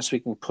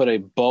put a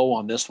bow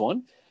on this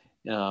one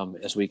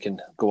as we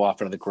can go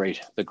off into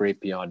the great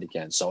beyond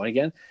again. So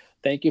again,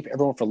 thank you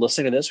everyone for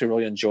listening to this. We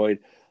really enjoyed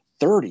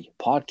 30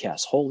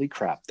 podcasts. Holy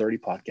crap, 30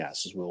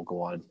 podcasts! As we will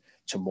go on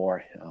to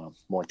more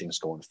things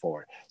going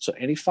forward. So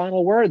any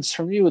final words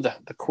from you, the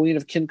Queen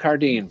of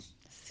Kincardine?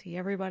 See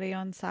everybody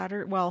on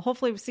Saturday. Well,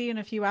 hopefully we'll see you in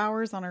a few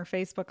hours on our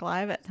Facebook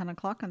Live at 10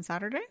 o'clock on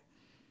Saturday.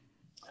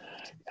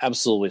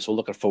 Absolutely. So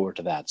looking forward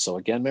to that. So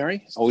again,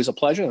 Mary, always a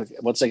pleasure.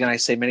 Once again, I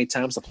say many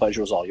times, the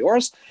pleasure is all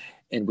yours.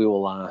 And we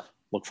will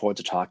look forward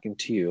to talking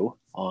to you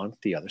on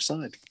the other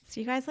side.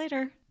 See you guys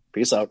later.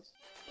 Peace out.